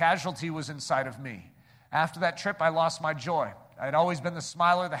casualty. The casualty was inside of me. After that trip, I lost my joy. I had always been the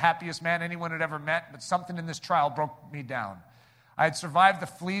smiler, the happiest man anyone had ever met, but something in this trial broke me down. I had survived the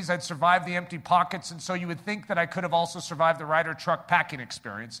fleas, I'd survived the empty pockets, and so you would think that I could have also survived the Ryder truck packing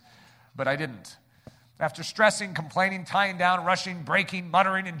experience, but I didn't. After stressing, complaining, tying down, rushing, braking,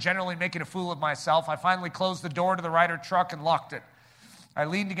 muttering, and generally making a fool of myself, I finally closed the door to the Ryder truck and locked it. I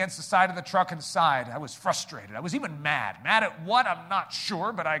leaned against the side of the truck and sighed. I was frustrated. I was even mad. Mad at what? I'm not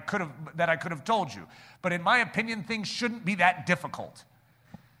sure, but I could have told you. But in my opinion, things shouldn't be that difficult.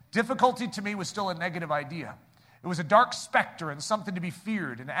 Difficulty to me was still a negative idea. It was a dark specter and something to be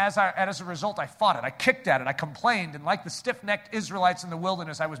feared. And as a result, I fought it. I kicked at it. I complained. And like the stiff-necked Israelites in the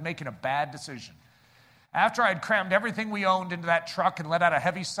wilderness, I was making a bad decision. After I had crammed everything we owned into that truck and let out a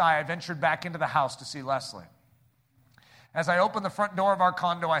heavy sigh, I ventured back into the house to see Leslie. As I opened the front door of our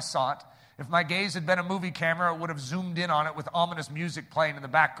condo, I saw it. If my gaze had been a movie camera, it would have zoomed in on it with ominous music playing in the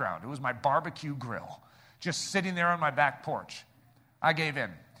background. It was my barbecue grill, just sitting there on my back porch. I gave in.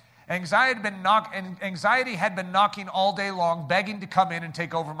 Anxiety had been knocking all day long, begging to come in and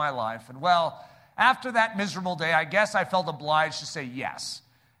take over my life. And well, after that miserable day, I guess I felt obliged to say yes.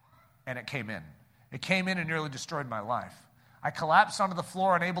 And it came in. It came in and nearly destroyed my life. I collapsed onto the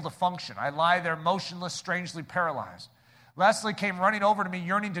floor, unable to function. I lie there motionless, strangely paralyzed. Leslie came running over to me,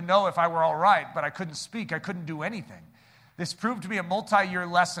 yearning to know if I were all right, but I couldn't speak. I couldn't do anything. This proved to be a multi-year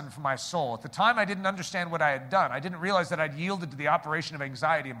lesson for my soul. At the time, I didn't understand what I had done. I didn't realize that I'd yielded to the operation of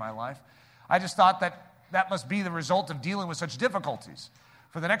anxiety in my life. I just thought that must be the result of dealing with such difficulties.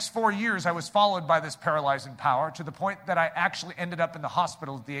 For the next 4 years, I was followed by this paralyzing power to the point that I actually ended up in the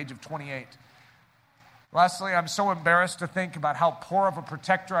hospital at the age of 28. Leslie, I'm so embarrassed to think about how poor of a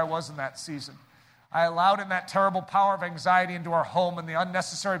protector I was in that season. I allowed in that terrible power of anxiety into our home, and the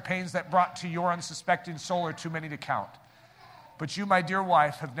unnecessary pains that brought to your unsuspecting soul are too many to count. But you, my dear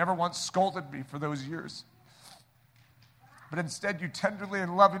wife, have never once scolded me for those years. But instead, you tenderly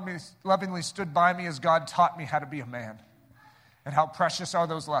and lovingly stood by me as God taught me how to be a man. And how precious are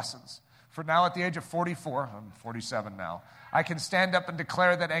those lessons. For now, at the age of 44, I'm 47 now, I can stand up and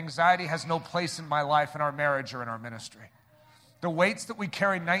declare that anxiety has no place in my life, in our marriage, or in our ministry. The weights that we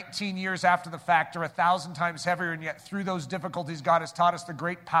carry 19 years after the fact are 1,000 times heavier, and yet through those difficulties, God has taught us the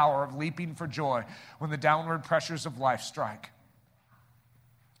great power of leaping for joy when the downward pressures of life strike.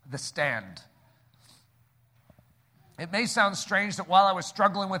 The stand. It may sound strange that while I was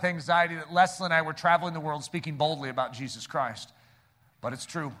struggling with anxiety, that Leslie and I were traveling the world speaking boldly about Jesus Christ. But it's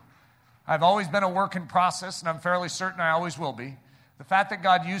true. I've always been a work in process, and I'm fairly certain I always will be. The fact that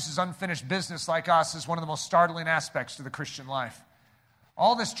God uses unfinished business like us is one of the most startling aspects to the Christian life.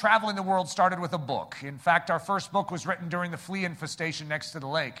 All this traveling the world started with a book. In fact, our first book was written during the flea infestation next to the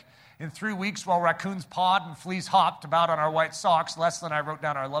lake. In 3 weeks, while raccoons pawed and fleas hopped about on our white socks, Leslie and I wrote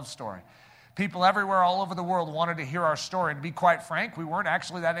down our love story. People everywhere all over the world wanted to hear our story, and to be quite frank, we weren't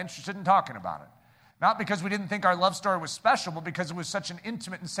actually that interested in talking about it. Not because we didn't think our love story was special, but because it was such an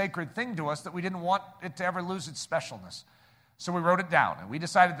intimate and sacred thing to us that we didn't want it to ever lose its specialness. So we wrote it down, and we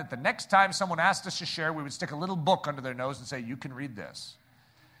decided that the next time someone asked us to share, we would stick a little book under their nose and say, "You can read this."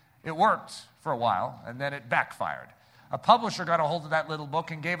 It worked for a while, and then it backfired. A publisher got a hold of that little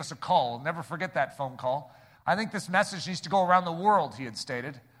book and gave us a call. I'll never forget that phone call. "I think this message needs to go around the world," he had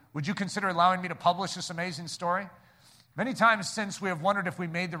stated. "Would you consider allowing me to publish this amazing story?" Many times since, we have wondered if we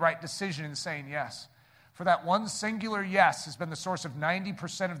made the right decision in saying yes. For that one singular yes has been the source of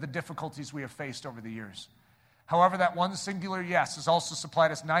 90% of the difficulties we have faced over the years. However, that one singular yes has also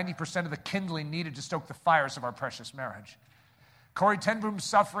supplied us 90% of the kindling needed to stoke the fires of our precious marriage. Corrie ten Boom's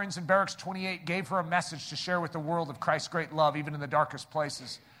sufferings in Barracks 28 gave her a message to share with the world of Christ's great love, even in the darkest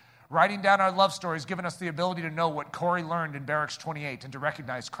places. Writing down our love story has given us the ability to know what Corrie learned in Barracks 28 and to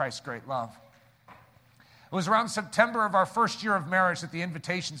recognize Christ's great love. It was around September of our first year of marriage that the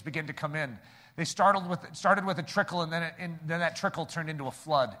invitations began to come in. They started with a trickle, and then that trickle turned into a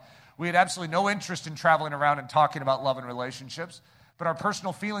flood. We had absolutely no interest in traveling around and talking about love and relationships, but our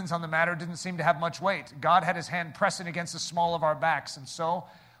personal feelings on the matter didn't seem to have much weight. God had his hand pressing against the small of our backs, and so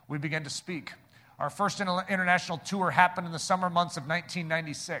we began to speak. Our first international tour happened in the summer months of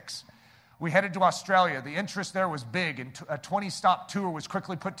 1996. We headed to Australia. The interest there was big, and a 20-stop tour was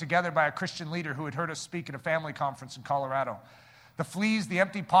quickly put together by a Christian leader who had heard us speak at a family conference in Colorado. The fleas, the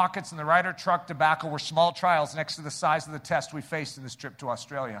empty pockets, and the Ryder truck debacle were small trials next to the size of the test we faced in this trip to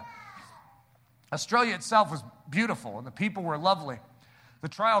Australia. Australia itself was beautiful, and the people were lovely. The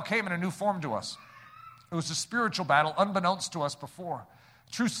trial came in a new form to us. It was a spiritual battle unbeknownst to us before.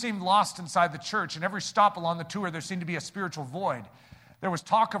 Truth seemed lost inside the church, and every stop along the tour there seemed to be a spiritual void. There was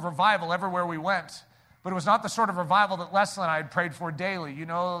talk of revival everywhere we went, but it was not the sort of revival that Leslie and I had prayed for daily. You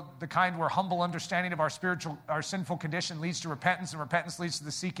know, the kind where humble understanding of our sinful condition leads to repentance, and repentance leads to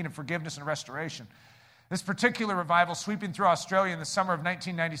the seeking of forgiveness and restoration. This particular revival sweeping through Australia in the summer of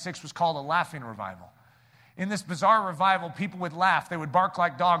 1996 was called a laughing revival. In this bizarre revival, people would laugh. They would bark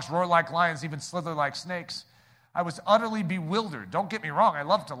like dogs, roar like lions, even slither like snakes. I was utterly bewildered. Don't get me wrong, I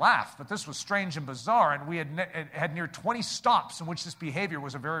love to laugh, but this was strange and bizarre, and we had near 20 stops in which this behavior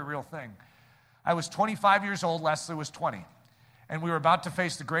was a very real thing. I was 25 years old, Leslie was 20, and we were about to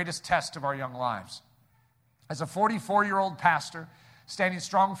face the greatest test of our young lives. As a 44-year-old pastor, standing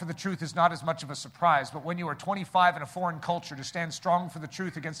strong for the truth is not as much of a surprise, but when you are 25 in a foreign culture, to stand strong for the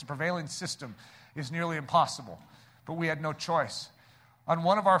truth against the prevailing system is nearly impossible. But we had no choice. On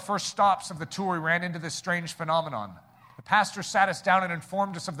one of our first stops of the tour, we ran into this strange phenomenon. The pastor sat us down and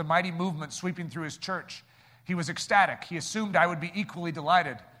informed us of the mighty movement sweeping through his church. He was ecstatic. He assumed I would be equally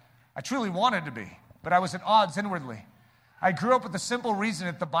delighted. I truly wanted to be, but I was at odds inwardly. I grew up with the simple reason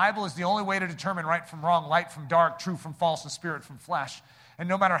that the Bible is the only way to determine right from wrong, light from dark, truth from false, and spirit from flesh. And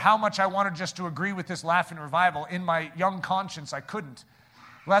no matter how much I wanted just to agree with this laughing revival, in my young conscience, I couldn't.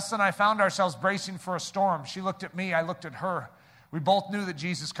 Leslie and I found ourselves bracing for a storm. She looked at me, I looked at her. We both knew that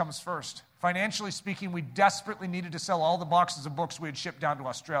Jesus comes first. Financially speaking, we desperately needed to sell all the boxes of books we had shipped down to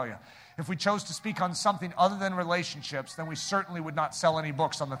Australia. If we chose to speak on something other than relationships, then we certainly would not sell any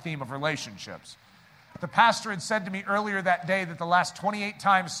books on the theme of relationships. The pastor had said to me earlier that day that the last 28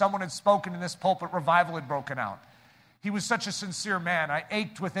 times someone had spoken in this pulpit, revival had broken out. He was such a sincere man. I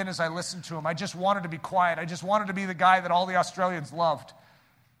ached within as I listened to him. I just wanted to be quiet. I just wanted to be the guy that all the Australians loved.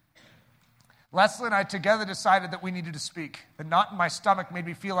 Leslie and I together decided that we needed to speak. The knot in my stomach made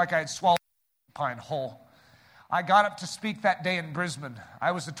me feel like I had swallowed a pine whole. I got up to speak that day in Brisbane.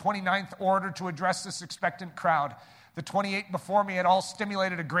 I was the 29th orator to address this expectant crowd. The 28 before me had all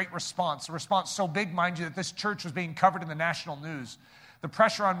stimulated a great response, a response so big, mind you, that this church was being covered in the national news. The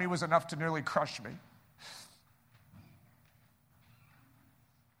pressure on me was enough to nearly crush me.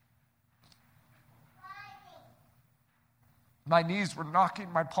 My knees were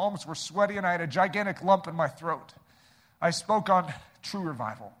knocking, my palms were sweaty, and I had a gigantic lump in my throat. I spoke on true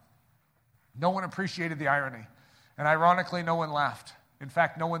revival. No one appreciated the irony, And ironically, no one laughed. In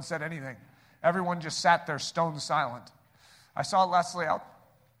fact, no one said anything. Everyone just sat there stone silent. I saw Leslie out.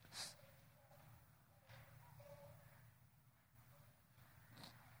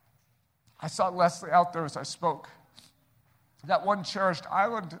 I saw Leslie out there as I spoke. That one cherished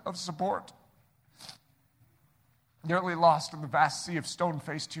island of support, nearly lost in the vast sea of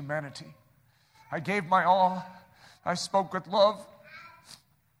stone-faced humanity. I gave my all. I spoke with love,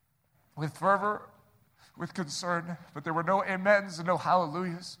 with fervor, with concern, but there were no amens and no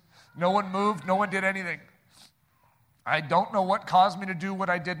hallelujahs. No one moved, no one did anything. I don't know what caused me to do what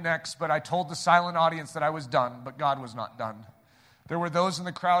I did next, but I told the silent audience that I was done, but God was not done. There were those in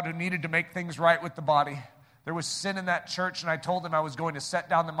the crowd who needed to make things right with the body. There was sin in that church, and I told them I was going to set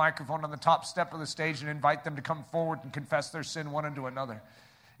down the microphone on the top step of the stage and invite them to come forward and confess their sin one unto another.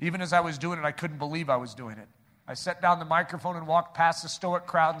 Even as I was doing it, I couldn't believe I was doing it. I set down the microphone and walked past the stoic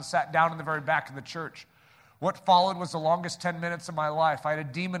crowd and sat down in the very back of the church. What followed was the longest 10 minutes of my life. I had a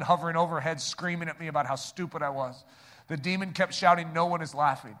demon hovering overhead screaming at me about how stupid I was. The demon kept shouting, "No one is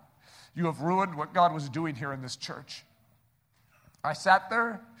laughing. You have ruined what God was doing here in this church." I sat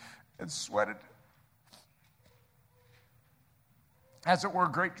there and sweated. As it were,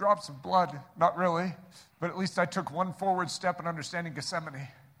 great drops of blood. Not really, but at least I took one forward step in understanding Gethsemane.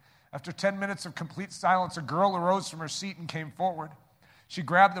 After 10 minutes of complete silence, a girl arose from her seat and came forward. She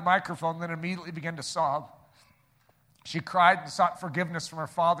grabbed the microphone, then immediately began to sob. She cried and sought forgiveness from her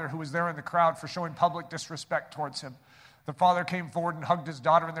father, who was there in the crowd, for showing public disrespect towards him. The father came forward and hugged his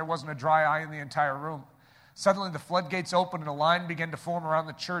daughter, and there wasn't a dry eye in the entire room. Suddenly, the floodgates opened, and a line began to form around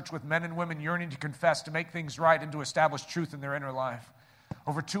the church with men and women yearning to confess, to make things right, and to establish truth in their inner life.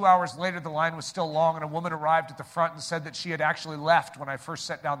 Over 2 hours later, the line was still long, and a woman arrived at the front and said that she had actually left when I first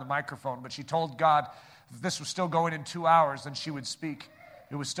set down the microphone, but she told God if this was still going in 2 hours, then she would speak.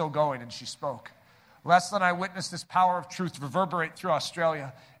 It was still going, and she spoke. Leslie and I witnessed this power of truth reverberate through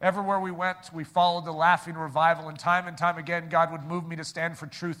Australia. Everywhere we went, we followed the laughing revival, and time again, God would move me to stand for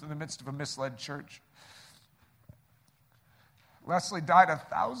truth in the midst of a misled church. Leslie died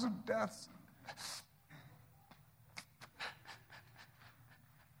 1,000 deaths.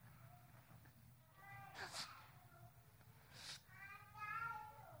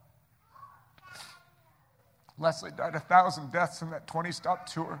 Leslie died 1,000 deaths in that 20-stop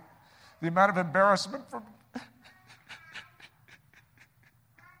tour. The amount of embarrassment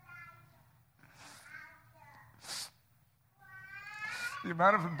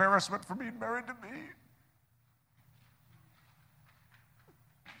from being married to me.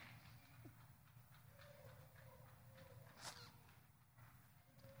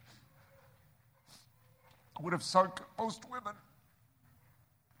 Would have sunk most women.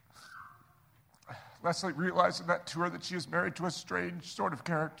 Leslie realized in that tour that she was married to a strange sort of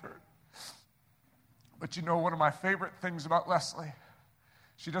character. But you know, one of my favorite things about Leslie,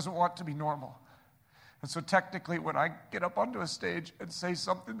 she doesn't want to be normal. And so technically, when I get up onto a stage and say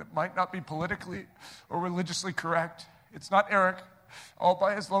something that might not be politically or religiously correct, it's not Eric all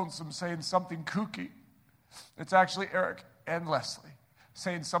by his lonesome saying something kooky. It's actually Eric and Leslie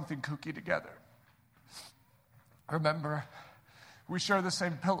saying something kooky together. Remember, we share the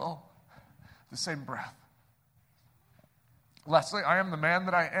same pillow, the same breath. Leslie, I am the man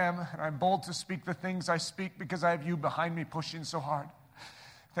that I am, and I'm bold to speak the things I speak because I have you behind me pushing so hard.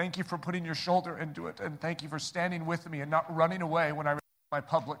 Thank you for putting your shoulder into it, and thank you for standing with me and not running away when I receive my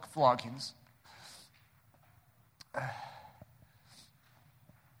public floggings.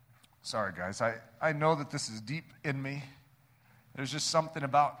 Sorry, guys. I know that this is deep in me. There's just something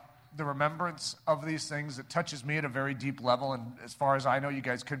about the remembrance of these things that touches me at a very deep level, and as far as I know, you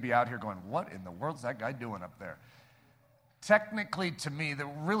guys could be out here going, what in the world is that guy doing up there? Technically, to me, the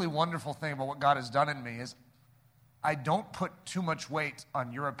really wonderful thing about what God has done in me is I don't put too much weight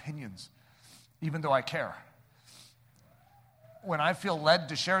on your opinions, even though I care. When I feel led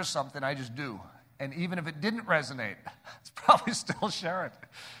to share something, I just do. And even if it didn't resonate, it's probably still share it.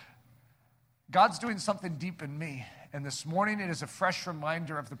 God's doing something deep in me. And this morning, it is a fresh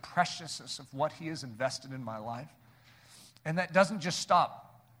reminder of the preciousness of what he has invested in my life. And that doesn't just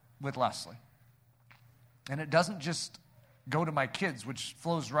stop with Leslie. And it doesn't just go to my kids, which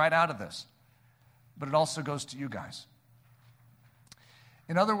flows right out of this. But it also goes to you guys.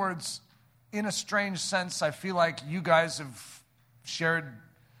 In other words, in a strange sense, I feel like you guys have shared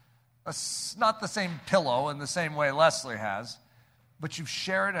not the same pillow in the same way Leslie has, but you've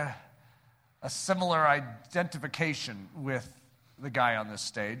shared a similar identification with the guy on this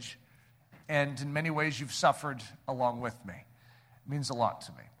stage. And in many ways, you've suffered along with me. It means a lot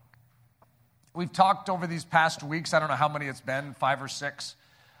to me. We've talked over these past weeks, I don't know how many it's been, 5 or 6,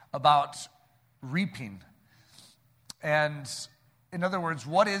 about reaping And in other words,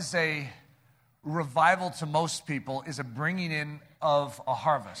 what is a revival to most people is a bringing in of a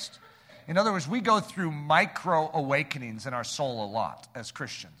harvest. In other words, we go through micro awakenings in our soul a lot as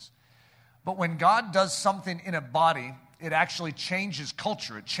Christians. But when God does something in a body, it actually changes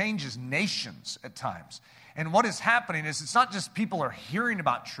culture. It changes nations at times. And what is happening is it's not just people are hearing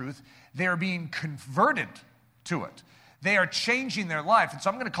about truth, they are being converted to it. They are changing their life. And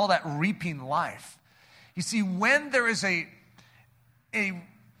so I'm going to call that reaping life. You see, when there is a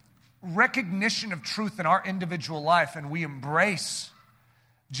recognition of truth in our individual life and we embrace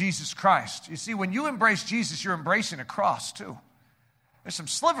Jesus Christ. You see, when you embrace Jesus, you're embracing a cross too. There's some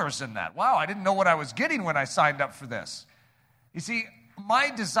slivers in that. Wow, I didn't know what I was getting when I signed up for this. You see, my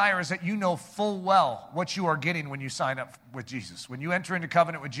desire is that you know full well what you are getting when you sign up with Jesus. When you enter into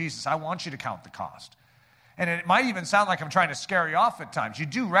covenant with Jesus, I want you to count the cost. And it might even sound like I'm trying to scare you off at times. You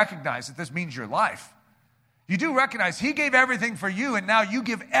do recognize that this means your life. You do recognize he gave everything for you, and now you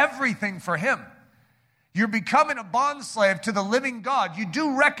give everything for him. You're becoming a bondslave to the living God. You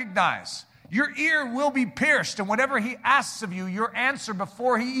do recognize your ear will be pierced, and whatever he asks of you, your answer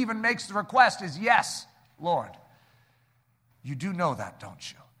before he even makes the request is yes, Lord. You do know that,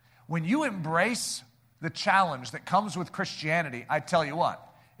 don't you? When you embrace the challenge that comes with Christianity, I tell you what,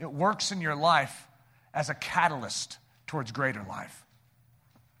 it works in your life as a catalyst towards greater life.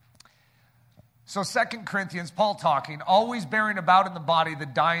 So 2 Corinthians, Paul talking, always bearing about in the body the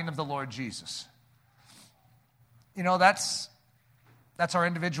dying of the Lord Jesus. You know, that's our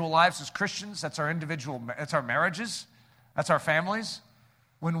individual lives as Christians. That's our marriages. That's our families.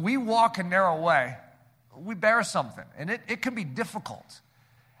 When we walk a narrow way, we bear something, and it can be difficult.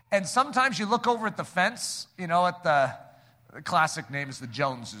 And sometimes you look over at the fence, you know, at the classic name is the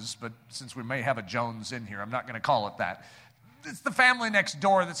Joneses, but since we may have a Jones in here, I'm not going to call it that. It's the family next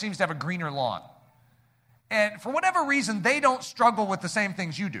door that seems to have a greener lawn. And for whatever reason, they don't struggle with the same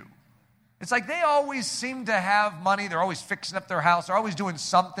things you do. It's like they always seem to have money. They're always fixing up their house. They're always doing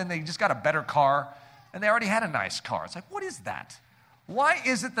something. They just got a better car, and they already had a nice car. It's like, what is that? Why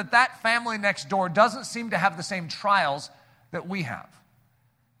is it that that family next door doesn't seem to have the same trials that we have?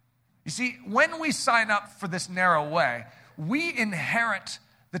 You see, when we sign up for this narrow way, we inherit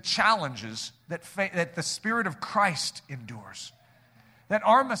the challenges that the Spirit of Christ endures, that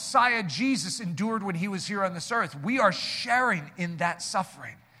our Messiah Jesus endured when he was here on this earth. We are sharing in that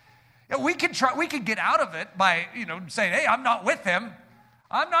suffering. You know, we could get out of it by, saying, hey, I'm not with him,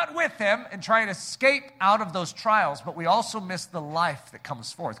 and try to escape out of those trials, but we also miss the life that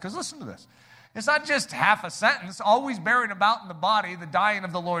comes forth. Because listen to this. It's not just half a sentence, always bearing about in the body the dying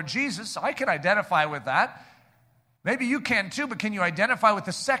of the Lord Jesus. I can identify with that. Maybe you can too, but can you identify with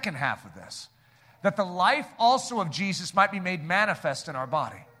the second half of this? That the life also of Jesus might be made manifest in our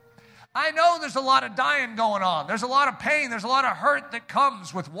body. I know there's a lot of dying going on. There's a lot of pain. There's a lot of hurt that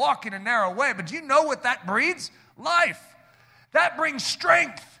comes with walking a narrow way. But do you know what that breeds? Life. That brings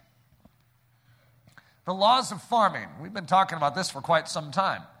strength. The laws of farming. We've been talking about this for quite some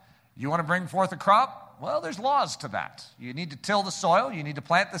time. You want to bring forth a crop? Well, there's laws to that. You need to till the soil. You need to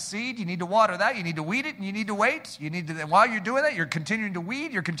plant the seed. You need to water that. You need to weed it, and you need to wait. And while you're doing that, you're continuing to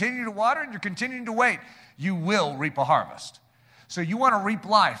weed, you're continuing to water, and you're continuing to wait. You will reap a harvest. So you want to reap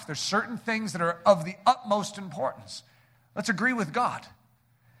life. There's certain things that are of the utmost importance. Let's agree with God.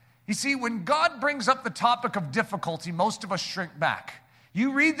 You see, when God brings up the topic of difficulty, most of us shrink back.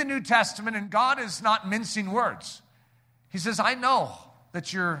 You read the New Testament, and God is not mincing words. He says, I know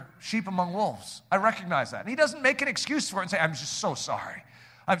that you're sheep among wolves. I recognize that. And he doesn't make an excuse for it and say, I'm just so sorry.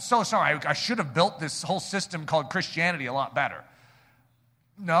 I'm so sorry. I should have built this whole system called Christianity a lot better.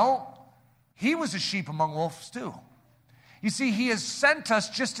 No, he was a sheep among wolves too. You see, he has sent us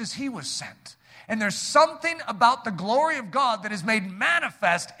just as he was sent. And there's something about the glory of God that is made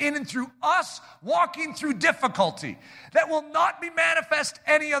manifest in and through us walking through difficulty that will not be manifest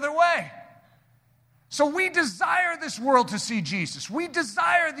any other way. So we desire this world to see Jesus. We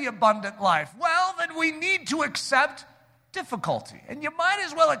desire the abundant life. Well, then we need to accept difficulty. And you might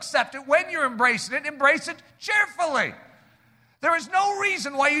as well accept it when you're embracing it. Embrace it cheerfully. There is no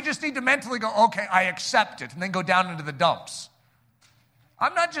reason why you just need to mentally go, okay, I accept it, and then go down into the dumps.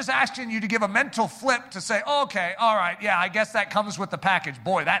 I'm not just asking you to give a mental flip to say, okay, all right, yeah, I guess that comes with the package.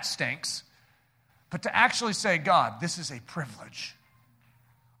 Boy, that stinks. But to actually say, God, this is a privilege.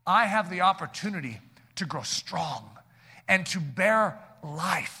 I have the opportunity to grow strong and to bear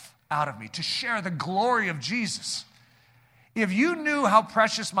life out of me, to share the glory of Jesus. If you knew how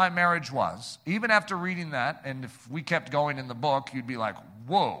precious my marriage was, even after reading that, and if we kept going in the book, you'd be like,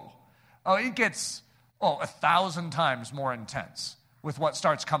 whoa. Oh, it gets 1,000 times more intense with what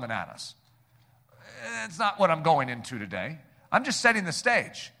starts coming at us. It's not what I'm going into today. I'm just setting the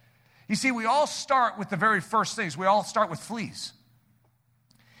stage. You see, we all start with the very first things. We all start with fleas.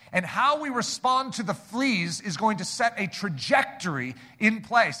 And how we respond to the fleas is going to set a trajectory in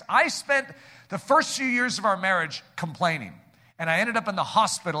place. I spent the first few years of our marriage complaining, and I ended up in the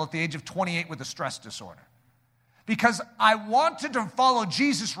hospital at the age of 28 with a stress disorder. Because I wanted to follow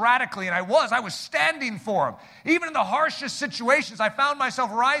Jesus radically, and I was standing for him. Even in the harshest situations, I found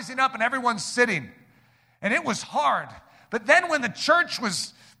myself rising up and everyone's sitting. And it was hard. But then when the church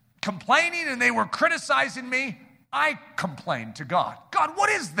was complaining and they were criticizing me, I complained to God. God, what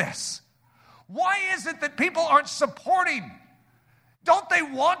is this? Why is it that people aren't supporting? Don't they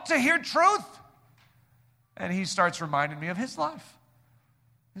want to hear truth? And he starts reminding me of his life.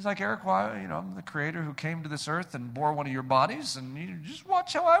 He's like, Eric, why? I'm the creator who came to this earth and bore one of your bodies, and you just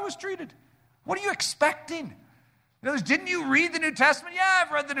watch how I was treated. What are you expecting? Didn't you read the New Testament? Yeah,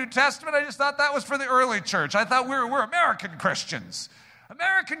 I've read the New Testament. I just thought that was for the early church. I thought we're American Christians.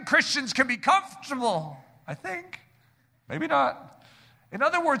 American Christians can be comfortable, I think. Maybe not. In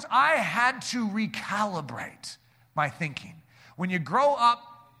other words, I had to recalibrate my thinking. When you grow up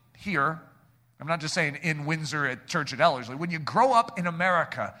here, I'm not just saying in Windsor at church at Ellerslie. When you grow up in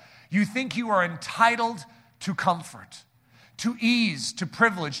America, you think you are entitled to comfort, to ease, to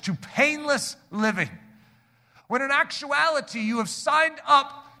privilege, to painless living. When in actuality, you have signed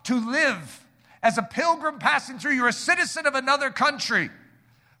up to live as a pilgrim passing through. You're a citizen of another country.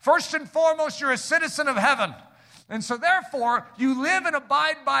 First and foremost, you're a citizen of heaven. And so therefore, you live and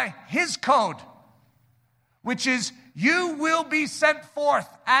abide by his code, which is, you will be sent forth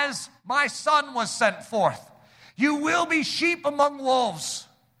as my son was sent forth. You will be sheep among wolves,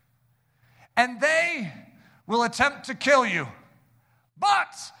 and they will attempt to kill you.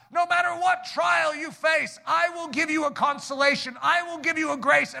 But no matter what trial you face, I will give you a consolation. I will give you a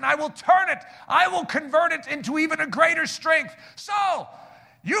grace, and I will turn it. I will convert it into even a greater strength. So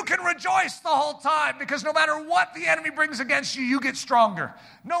you can rejoice the whole time, because no matter what the enemy brings against you, you get stronger.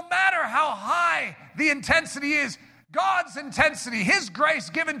 No matter how high the intensity is, God's intensity, his grace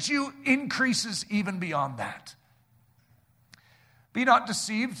given to you, increases even beyond that. Be not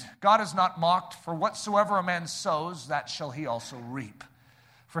deceived. God is not mocked. For whatsoever a man sows, that shall he also reap.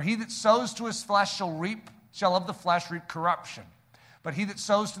 For he that sows to his flesh shall of the flesh reap corruption. But he that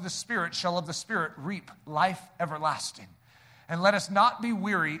sows to the Spirit shall of the Spirit reap life everlasting. And let us not be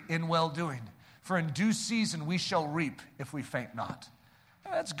weary in well-doing, for in due season we shall reap if we faint not.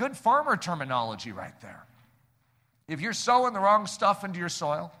 That's good farmer terminology right there. If you're sowing the wrong stuff into your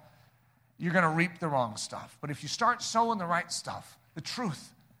soil, you're going to reap the wrong stuff. But if you start sowing the right stuff, the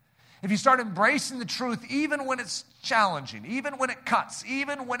truth, if you start embracing the truth, even when it's challenging, even when it cuts,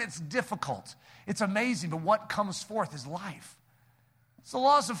 even when it's difficult, it's amazing. But what comes forth is life. It's the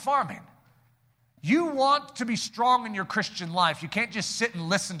laws of farming. You want to be strong in your Christian life. You can't just sit and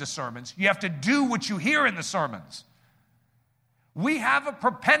listen to sermons. You have to do what you hear in the sermons. We have a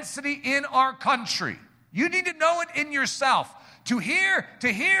propensity in our country. You need to know it in yourself. To hear,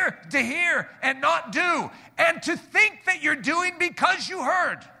 and not do. And to think that you're doing because you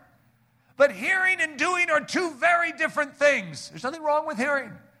heard. But hearing and doing are two very different things. There's nothing wrong with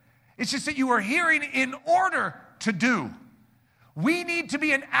hearing. It's just that you are hearing in order to do. We need to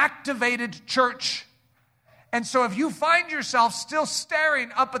be an activated church. And so if you find yourself still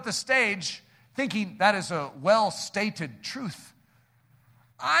staring up at the stage, thinking that is a well-stated truth,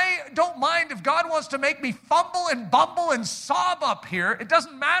 I don't mind if God wants to make me fumble and bumble and sob up here. It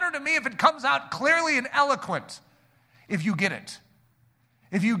doesn't matter to me if it comes out clearly and eloquent, if you get it.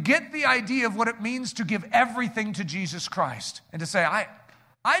 If you get the idea of what it means to give everything to Jesus Christ and to say,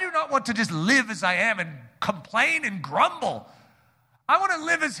 I do not want to just live as I am and complain and grumble. I want to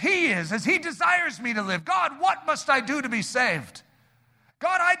live as he is, as he desires me to live. God, what must I do to be saved?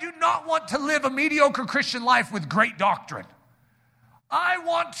 God, I do not want to live a mediocre Christian life with great doctrine. I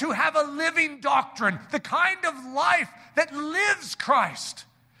want to have a living doctrine, the kind of life that lives Christ.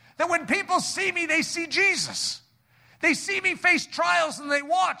 That when people see me, they see Jesus. They see me face trials and they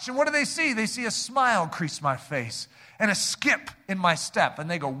watch. And what do they see? They see a smile crease my face and a skip in my step. And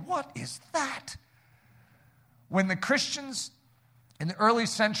they go, what is that? When the Christians in the early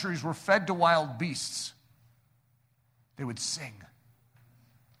centuries were fed to wild beasts, they would sing.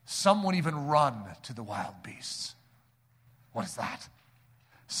 Some would even run to the wild beasts. What is that?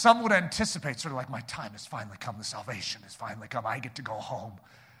 Some would anticipate, sort of like, my time has finally come, the salvation has finally come, I get to go home.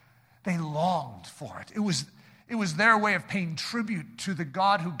 They longed for it. It was their way of paying tribute to the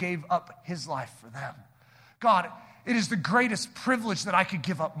God who gave up his life for them. God, it is the greatest privilege that I could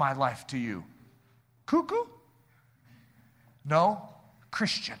give up my life to you. Cuckoo? No,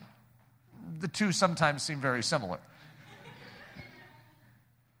 Christian. the two sometimes seem very similar.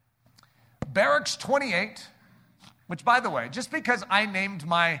 Barracks 28, which, by the way, just because I named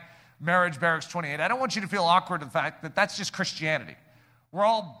my marriage Barracks 28, I don't want you to feel awkward to the fact that that's just Christianity. We're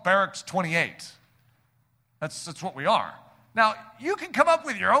all Barracks 28. That's what we are. Now, you can come up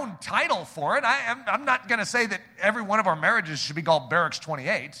with your own title for it. I'm not going to say that every one of our marriages should be called Barracks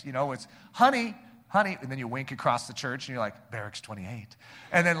 28. You know, it's honey, and then you wink across the church, and you're like, Barracks 28.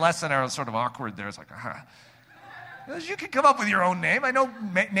 And then Les and I are sort of awkward there. It's like, You can come up with your own name. I know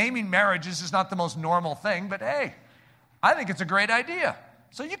naming marriages is not the most normal thing, but hey, I think it's a great idea.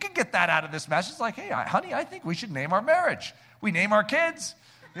 So you can get that out of this message. It's like, hey, honey, I think we should name our marriage. We name our kids,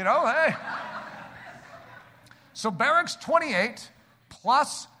 hey. So Barracks 28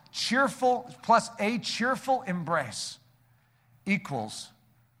 plus a cheerful embrace equals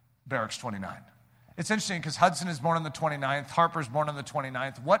Barracks 29. It's interesting because Hudson is born on the 29th, Harper's born on the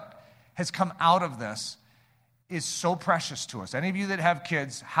 29th. What has come out of this is so precious to us. Any of you that have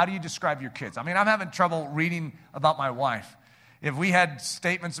kids, how do you describe your kids? I mean, I'm having trouble reading about my wife. If we had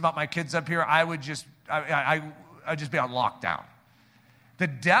statements about my kids up here, I'd just be on lockdown. The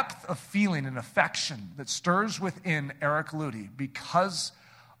depth of feeling and affection that stirs within Eric Ludy because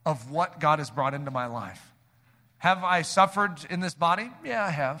of what God has brought into my life. Have I suffered in this body? Yeah, I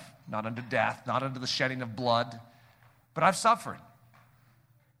have. Not unto death, not unto the shedding of blood, but I've suffered.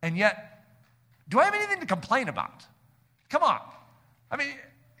 And yet, do I have anything to complain about? Come on. I mean,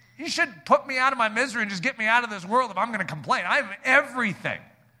 you should put me out of my misery and just get me out of this world if I'm going to complain. I have everything.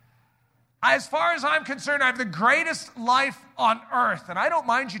 As far as I'm concerned, I have the greatest life on earth. And I don't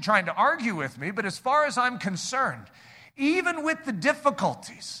mind you trying to argue with me, but as far as I'm concerned, even with the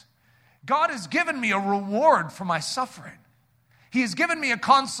difficulties, God has given me a reward for my suffering. He has given me a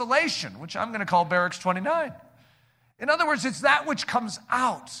consolation, which I'm going to call Barracks 29. In other words, it's that which comes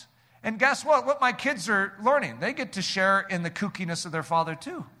out. And guess what? What my kids are learning, they get to share in the kookiness of their father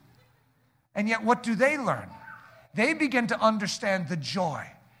too. And yet, what do they learn? They begin to understand the joy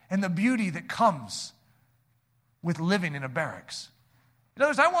and the beauty that comes with living in a barracks. In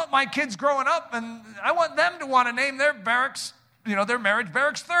other words, I want my kids growing up, and I want them to want to name their barracks, their marriage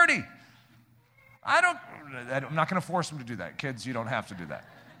Barracks 30. I'm not going to force them to do that. Kids, you don't have to do that.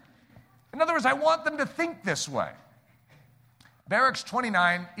 In other words, I want them to think this way. Barracks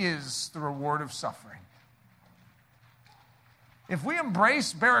 29 is the reward of suffering. If we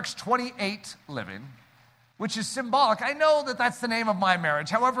embrace Barracks 28 living, which is symbolic, I know that that's the name of my marriage.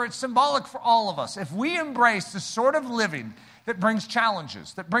 However, it's symbolic for all of us. If we embrace the sort of living that brings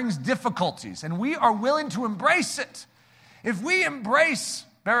challenges, that brings difficulties, and we are willing to embrace it, if we embrace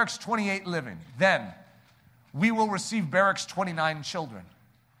Barracks 28 living, then we will receive Barracks 29 children.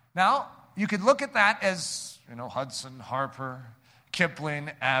 Now, you could look at that as, Hudson, Harper, Kipling,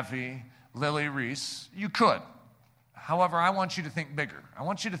 Avi, Lily Reese. You could. However, I want you to think bigger. I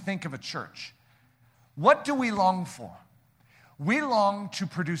want you to think of a church. What do we long for? We long to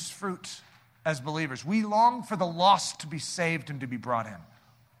produce fruit as believers. We long for the lost to be saved and to be brought in.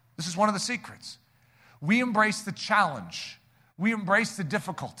 This is one of the secrets. We embrace the challenge. We embrace the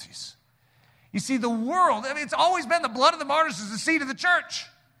difficulties. You see, the world, it's always been the blood of the martyrs is the seed of the church.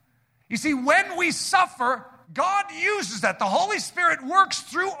 You see, when we suffer, God uses that. The Holy Spirit works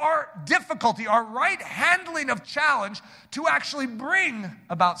through our difficulty, our right handling of challenge to actually bring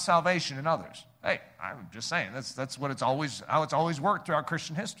about salvation in others. Hey, I'm just saying, that's what how it's always worked throughout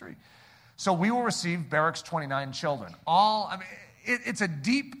Christian history. So we will receive Barracks 29 children. It's a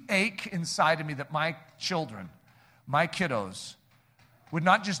deep ache inside of me that my children, my kiddos, would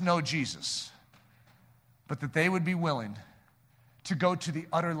not just know Jesus, but that they would be willing to go to the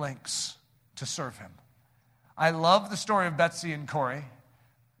utter lengths to serve him. I love the story of Betsy and Corey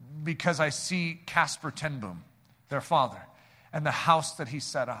because I see Casper ten Boom, their father, and the house that he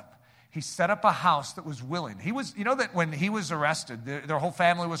set up. He set up a house that was willing. That when he was arrested, their whole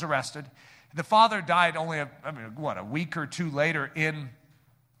family was arrested. The father died only a week or two later in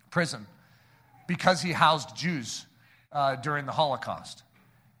prison because he housed Jews during the Holocaust.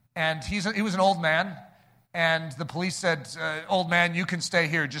 And he was an old man, and the police said, "Old man, you can stay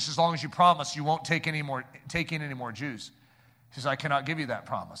here just as long as you promise you won't take in any more Jews." He says, "I cannot give you that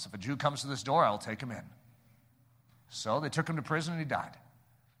promise. If a Jew comes to this door, I'll take him in." So they took him to prison, and he died.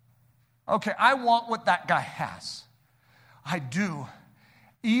 Okay, I want what that guy has. I do.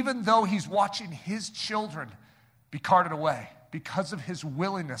 Even though he's watching his children be carted away because of his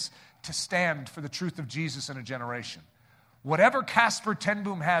willingness to stand for the truth of Jesus in a generation. Whatever Casper ten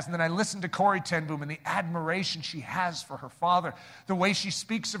Boom has, and then I listen to Corey ten Boom and the admiration she has for her father, the way she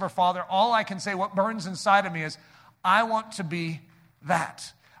speaks of her father, all I can say, what burns inside of me is, I want to be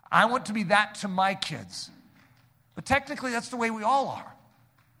that. I want to be that to my kids. But technically, that's the way we all are.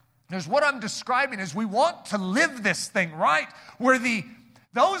 There's what I'm describing is we want to live this thing right, where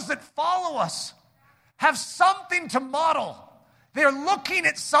those that follow us have something to model. They're looking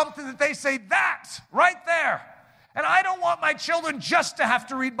at something that they say, that right there. And I don't want my children just to have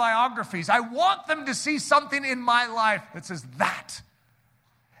to read biographies. I want them to see something in my life that says that.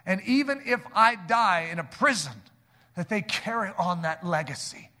 And even if I die in a prison, that they carry on that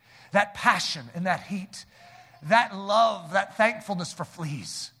legacy, that passion and that heat, that love, that thankfulness for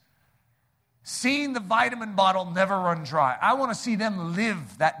fleas. Seeing the vitamin bottle never run dry. I want to see them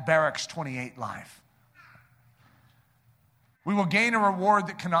live that Barracks 28 life. We will gain a reward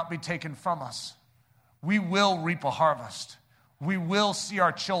that cannot be taken from us. We will reap a harvest. We will see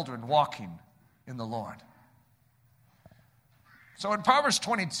our children walking in the Lord. So in Proverbs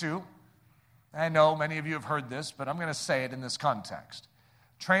 22, I know many of you have heard this, but I'm going to say it in this context.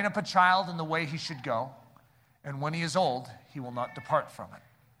 Train up a child in the way he should go, and when he is old, he will not depart from it.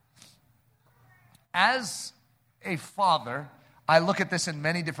 As a father, I look at this in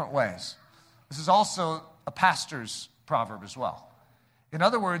many different ways. This is also a pastor's proverb as well. In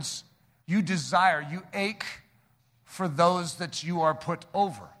other words, you desire, you ache for those that you are put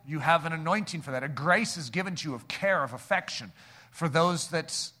over. You have an anointing for that. A grace is given to you of care, of affection for those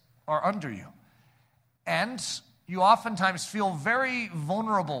that are under you. And you oftentimes feel very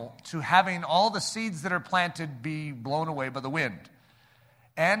vulnerable to having all the seeds that are planted be blown away by the wind.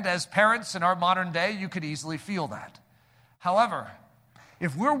 And as parents in our modern day, you could easily feel that. However,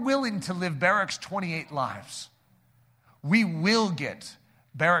 if we're willing to live Barracks 28 lives, we will get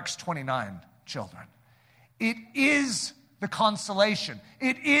Barracks 29 children. It is the consolation.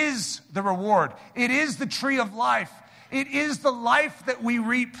 It is the reward. It is the tree of life. It is the life that we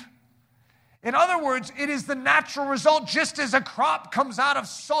reap. In other words, it is the natural result, just as a crop comes out of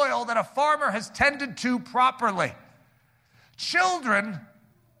soil that a farmer has tended to properly. Children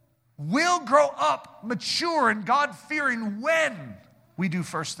will grow up mature and God-fearing when we do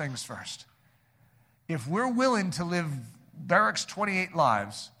first things first. If we're willing to live Barracks 28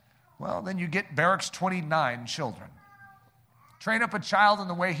 lives, well, then you get Barracks 29 children. Train up a child in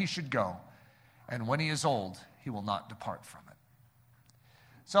the way he should go, and when he is old, he will not depart from it.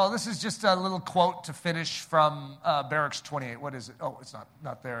 So this is just a little quote to finish from Barracks 28. What is it? Oh, it's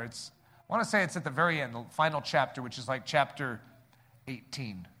not there. I want to say it's at the very end, the final chapter, which is like chapter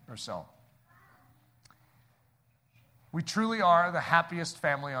 18 or so. We truly are the happiest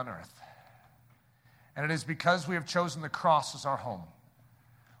family on earth. And it is because we have chosen the cross as our home.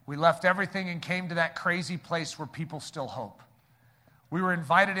 We left everything and came to that crazy place where people still hope. We were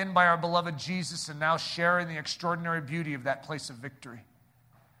invited in by our beloved Jesus and now share in the extraordinary beauty of that place of victory.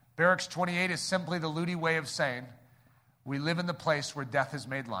 Barracks 28 is simply the Ludi way of saying, we live in the place where death has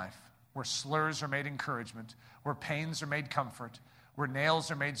made life, where slurs are made encouragement, where pains are made comfort, where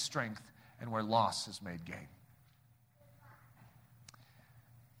nails are made strength, and where loss is made gain.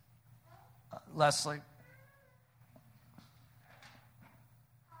 Leslie,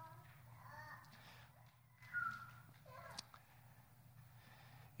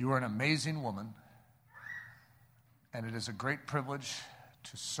 you are an amazing woman, and it is a great privilege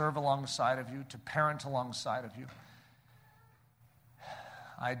to serve alongside of you, to parent alongside of you.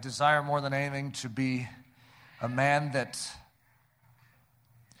 I desire more than anything to be a man that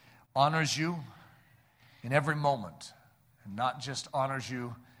honors you in every moment, and not just honors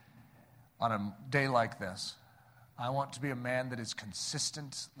you on a day like this. I want to be a man that is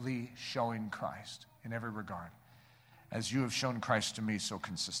consistently showing Christ in every regard, as you have shown Christ to me so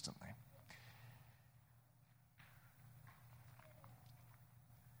consistently.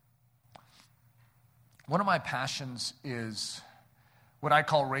 One of my passions is what I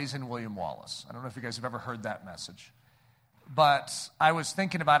call raising William Wallace. I don't know if you guys have ever heard that message. But I was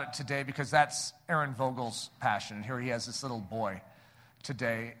thinking about it today because that's Aaron Vogel's passion. And here he has this little boy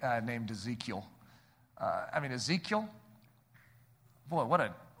today named Ezekiel. Ezekiel, boy,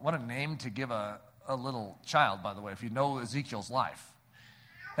 what a name to give a little child, by the way, if you know Ezekiel's life.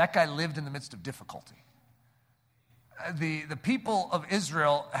 That guy lived in the midst of difficulty. The people of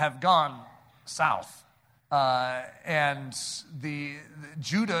Israel have gone south, and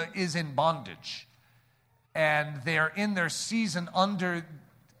Judah is in bondage. And they are in their season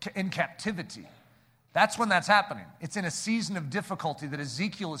in captivity. That's when that's happening. It's in a season of difficulty that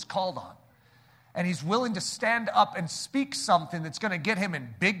Ezekiel is called on. And he's willing to stand up and speak something that's going to get him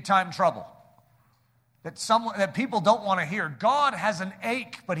in big time trouble. That people don't want to hear. God has an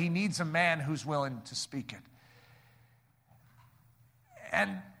ache, but he needs a man who's willing to speak it.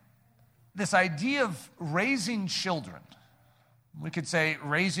 And this idea of raising children We could say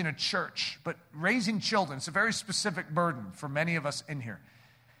raising a church, but raising children, it's a very specific burden for many of us in here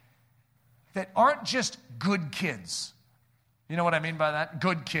that aren't just good kids. You know what I mean by that?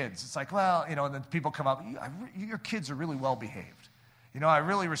 Good kids. It's like, well, and then people come up, your kids are really well behaved. I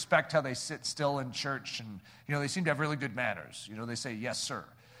really respect how they sit still in church, and, they seem to have really good manners. They say, yes, sir.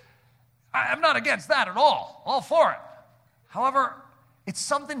 I'm not against that at all for it. However, it's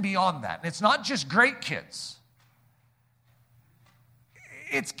something beyond that. And it's not just great kids.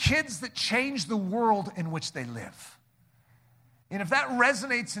 It's kids that change the world in which they live. And if that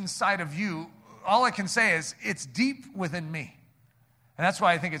resonates inside of you, all I can say is it's deep within me. And that's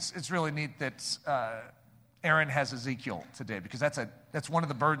why I think it's really neat that Aaron has Ezekiel today, because that's one of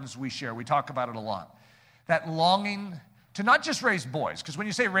the burdens we share. We talk about it a lot. That longing to not just raise boys, because when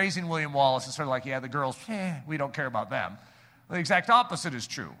you say raising William Wallace, it's sort of like, the girls, we don't care about them. The exact opposite is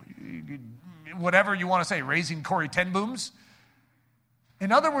true. Whatever you want to say, raising Corrie ten Booms.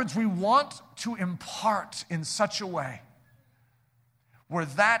 In other words, we want to impart in such a way where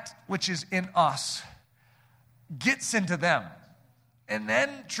that which is in us gets into them, and then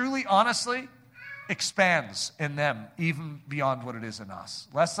truly, honestly, expands in them even beyond what it is in us.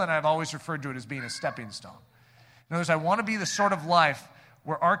 Leslie and I have always referred to it as being a stepping stone. In other words, I want to be the sort of life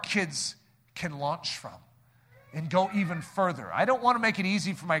where our kids can launch from and go even further. I don't want to make it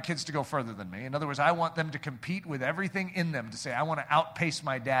easy for my kids to go further than me. In other words, I want them to compete with everything in them to say, I want to outpace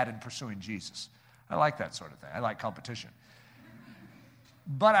my dad in pursuing Jesus. I like that sort of thing. I like competition.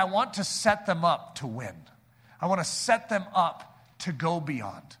 But I want to set them up to win. I want to set them up to go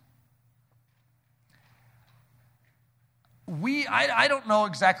beyond. I don't know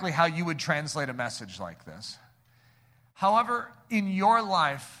exactly how you would translate a message like this. However, in your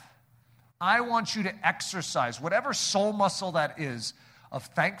life, I want you to exercise whatever soul muscle that is of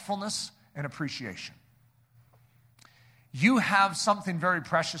thankfulness and appreciation. You have something very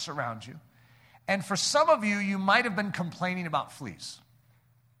precious around you. And for some of you, you might have been complaining about fleas.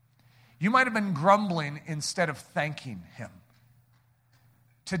 You might have been grumbling instead of thanking him.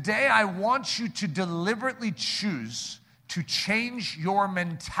 Today, I want you to deliberately choose to change your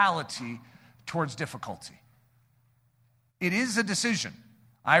mentality towards difficulty. It is a decision.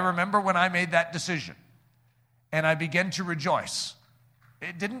 I remember when I made that decision, and I began to rejoice.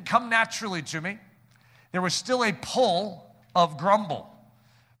 It didn't come naturally to me. There was still a pull of grumble,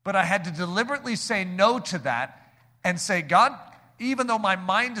 but I had to deliberately say no to that and say, God, even though my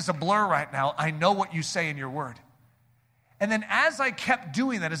mind is a blur right now, I know what you say in your word. And then as I kept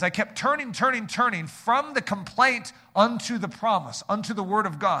doing that, as I kept turning from the complaint unto the promise, unto the word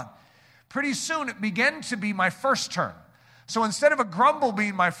of God, pretty soon it began to be my first turn. So instead of a grumble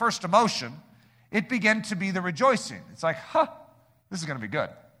being my first emotion, it began to be the rejoicing. It's like, this is going to be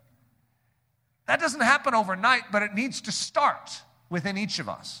good. That doesn't happen overnight, but it needs to start within each of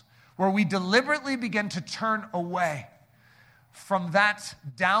us, where we deliberately begin to turn away from that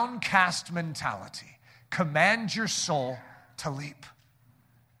downcast mentality. Command your soul to leap.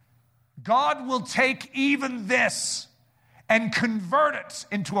 God will take even this and convert it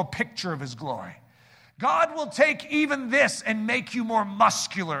into a picture of his glory. God will take even this and make you more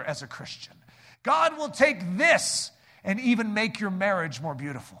muscular as a Christian. God will take this and even make your marriage more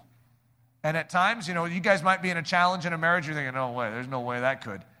beautiful. And at times, you guys might be in a challenge in a marriage, you're thinking, no way, there's no way that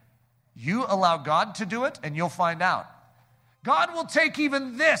could. You allow God to do it, and you'll find out. God will take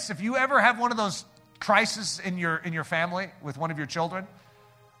even this. If you ever have one of those crises in your family with one of your children,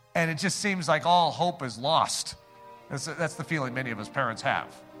 and it just seems like all hope is lost. That's the feeling many of us parents have.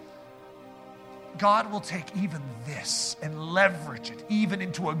 God will take even this and leverage it even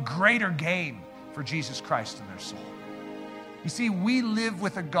into a greater gain for Jesus Christ in their soul. You see, we live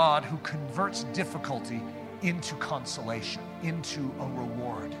with a God who converts difficulty into consolation, into a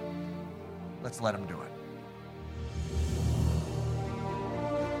reward. Let's let him do it.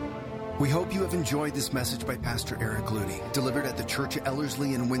 We hope you have enjoyed this message by Pastor Eric Ludy, delivered at the Church of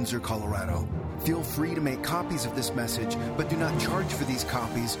Ellerslie in Windsor, Colorado. Feel free to make copies of this message, but do not charge for these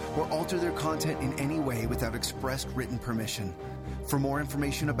copies or alter their content in any way without expressed written permission. For more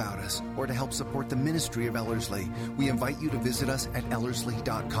information about us or to help support the ministry of Ellerslie, we invite you to visit us at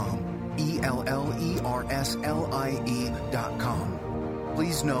ellerslie.com, ELLERSLIE.com.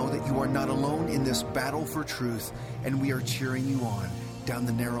 Please know that you are not alone in this battle for truth, and we are cheering you on down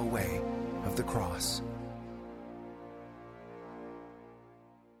the narrow way of the cross.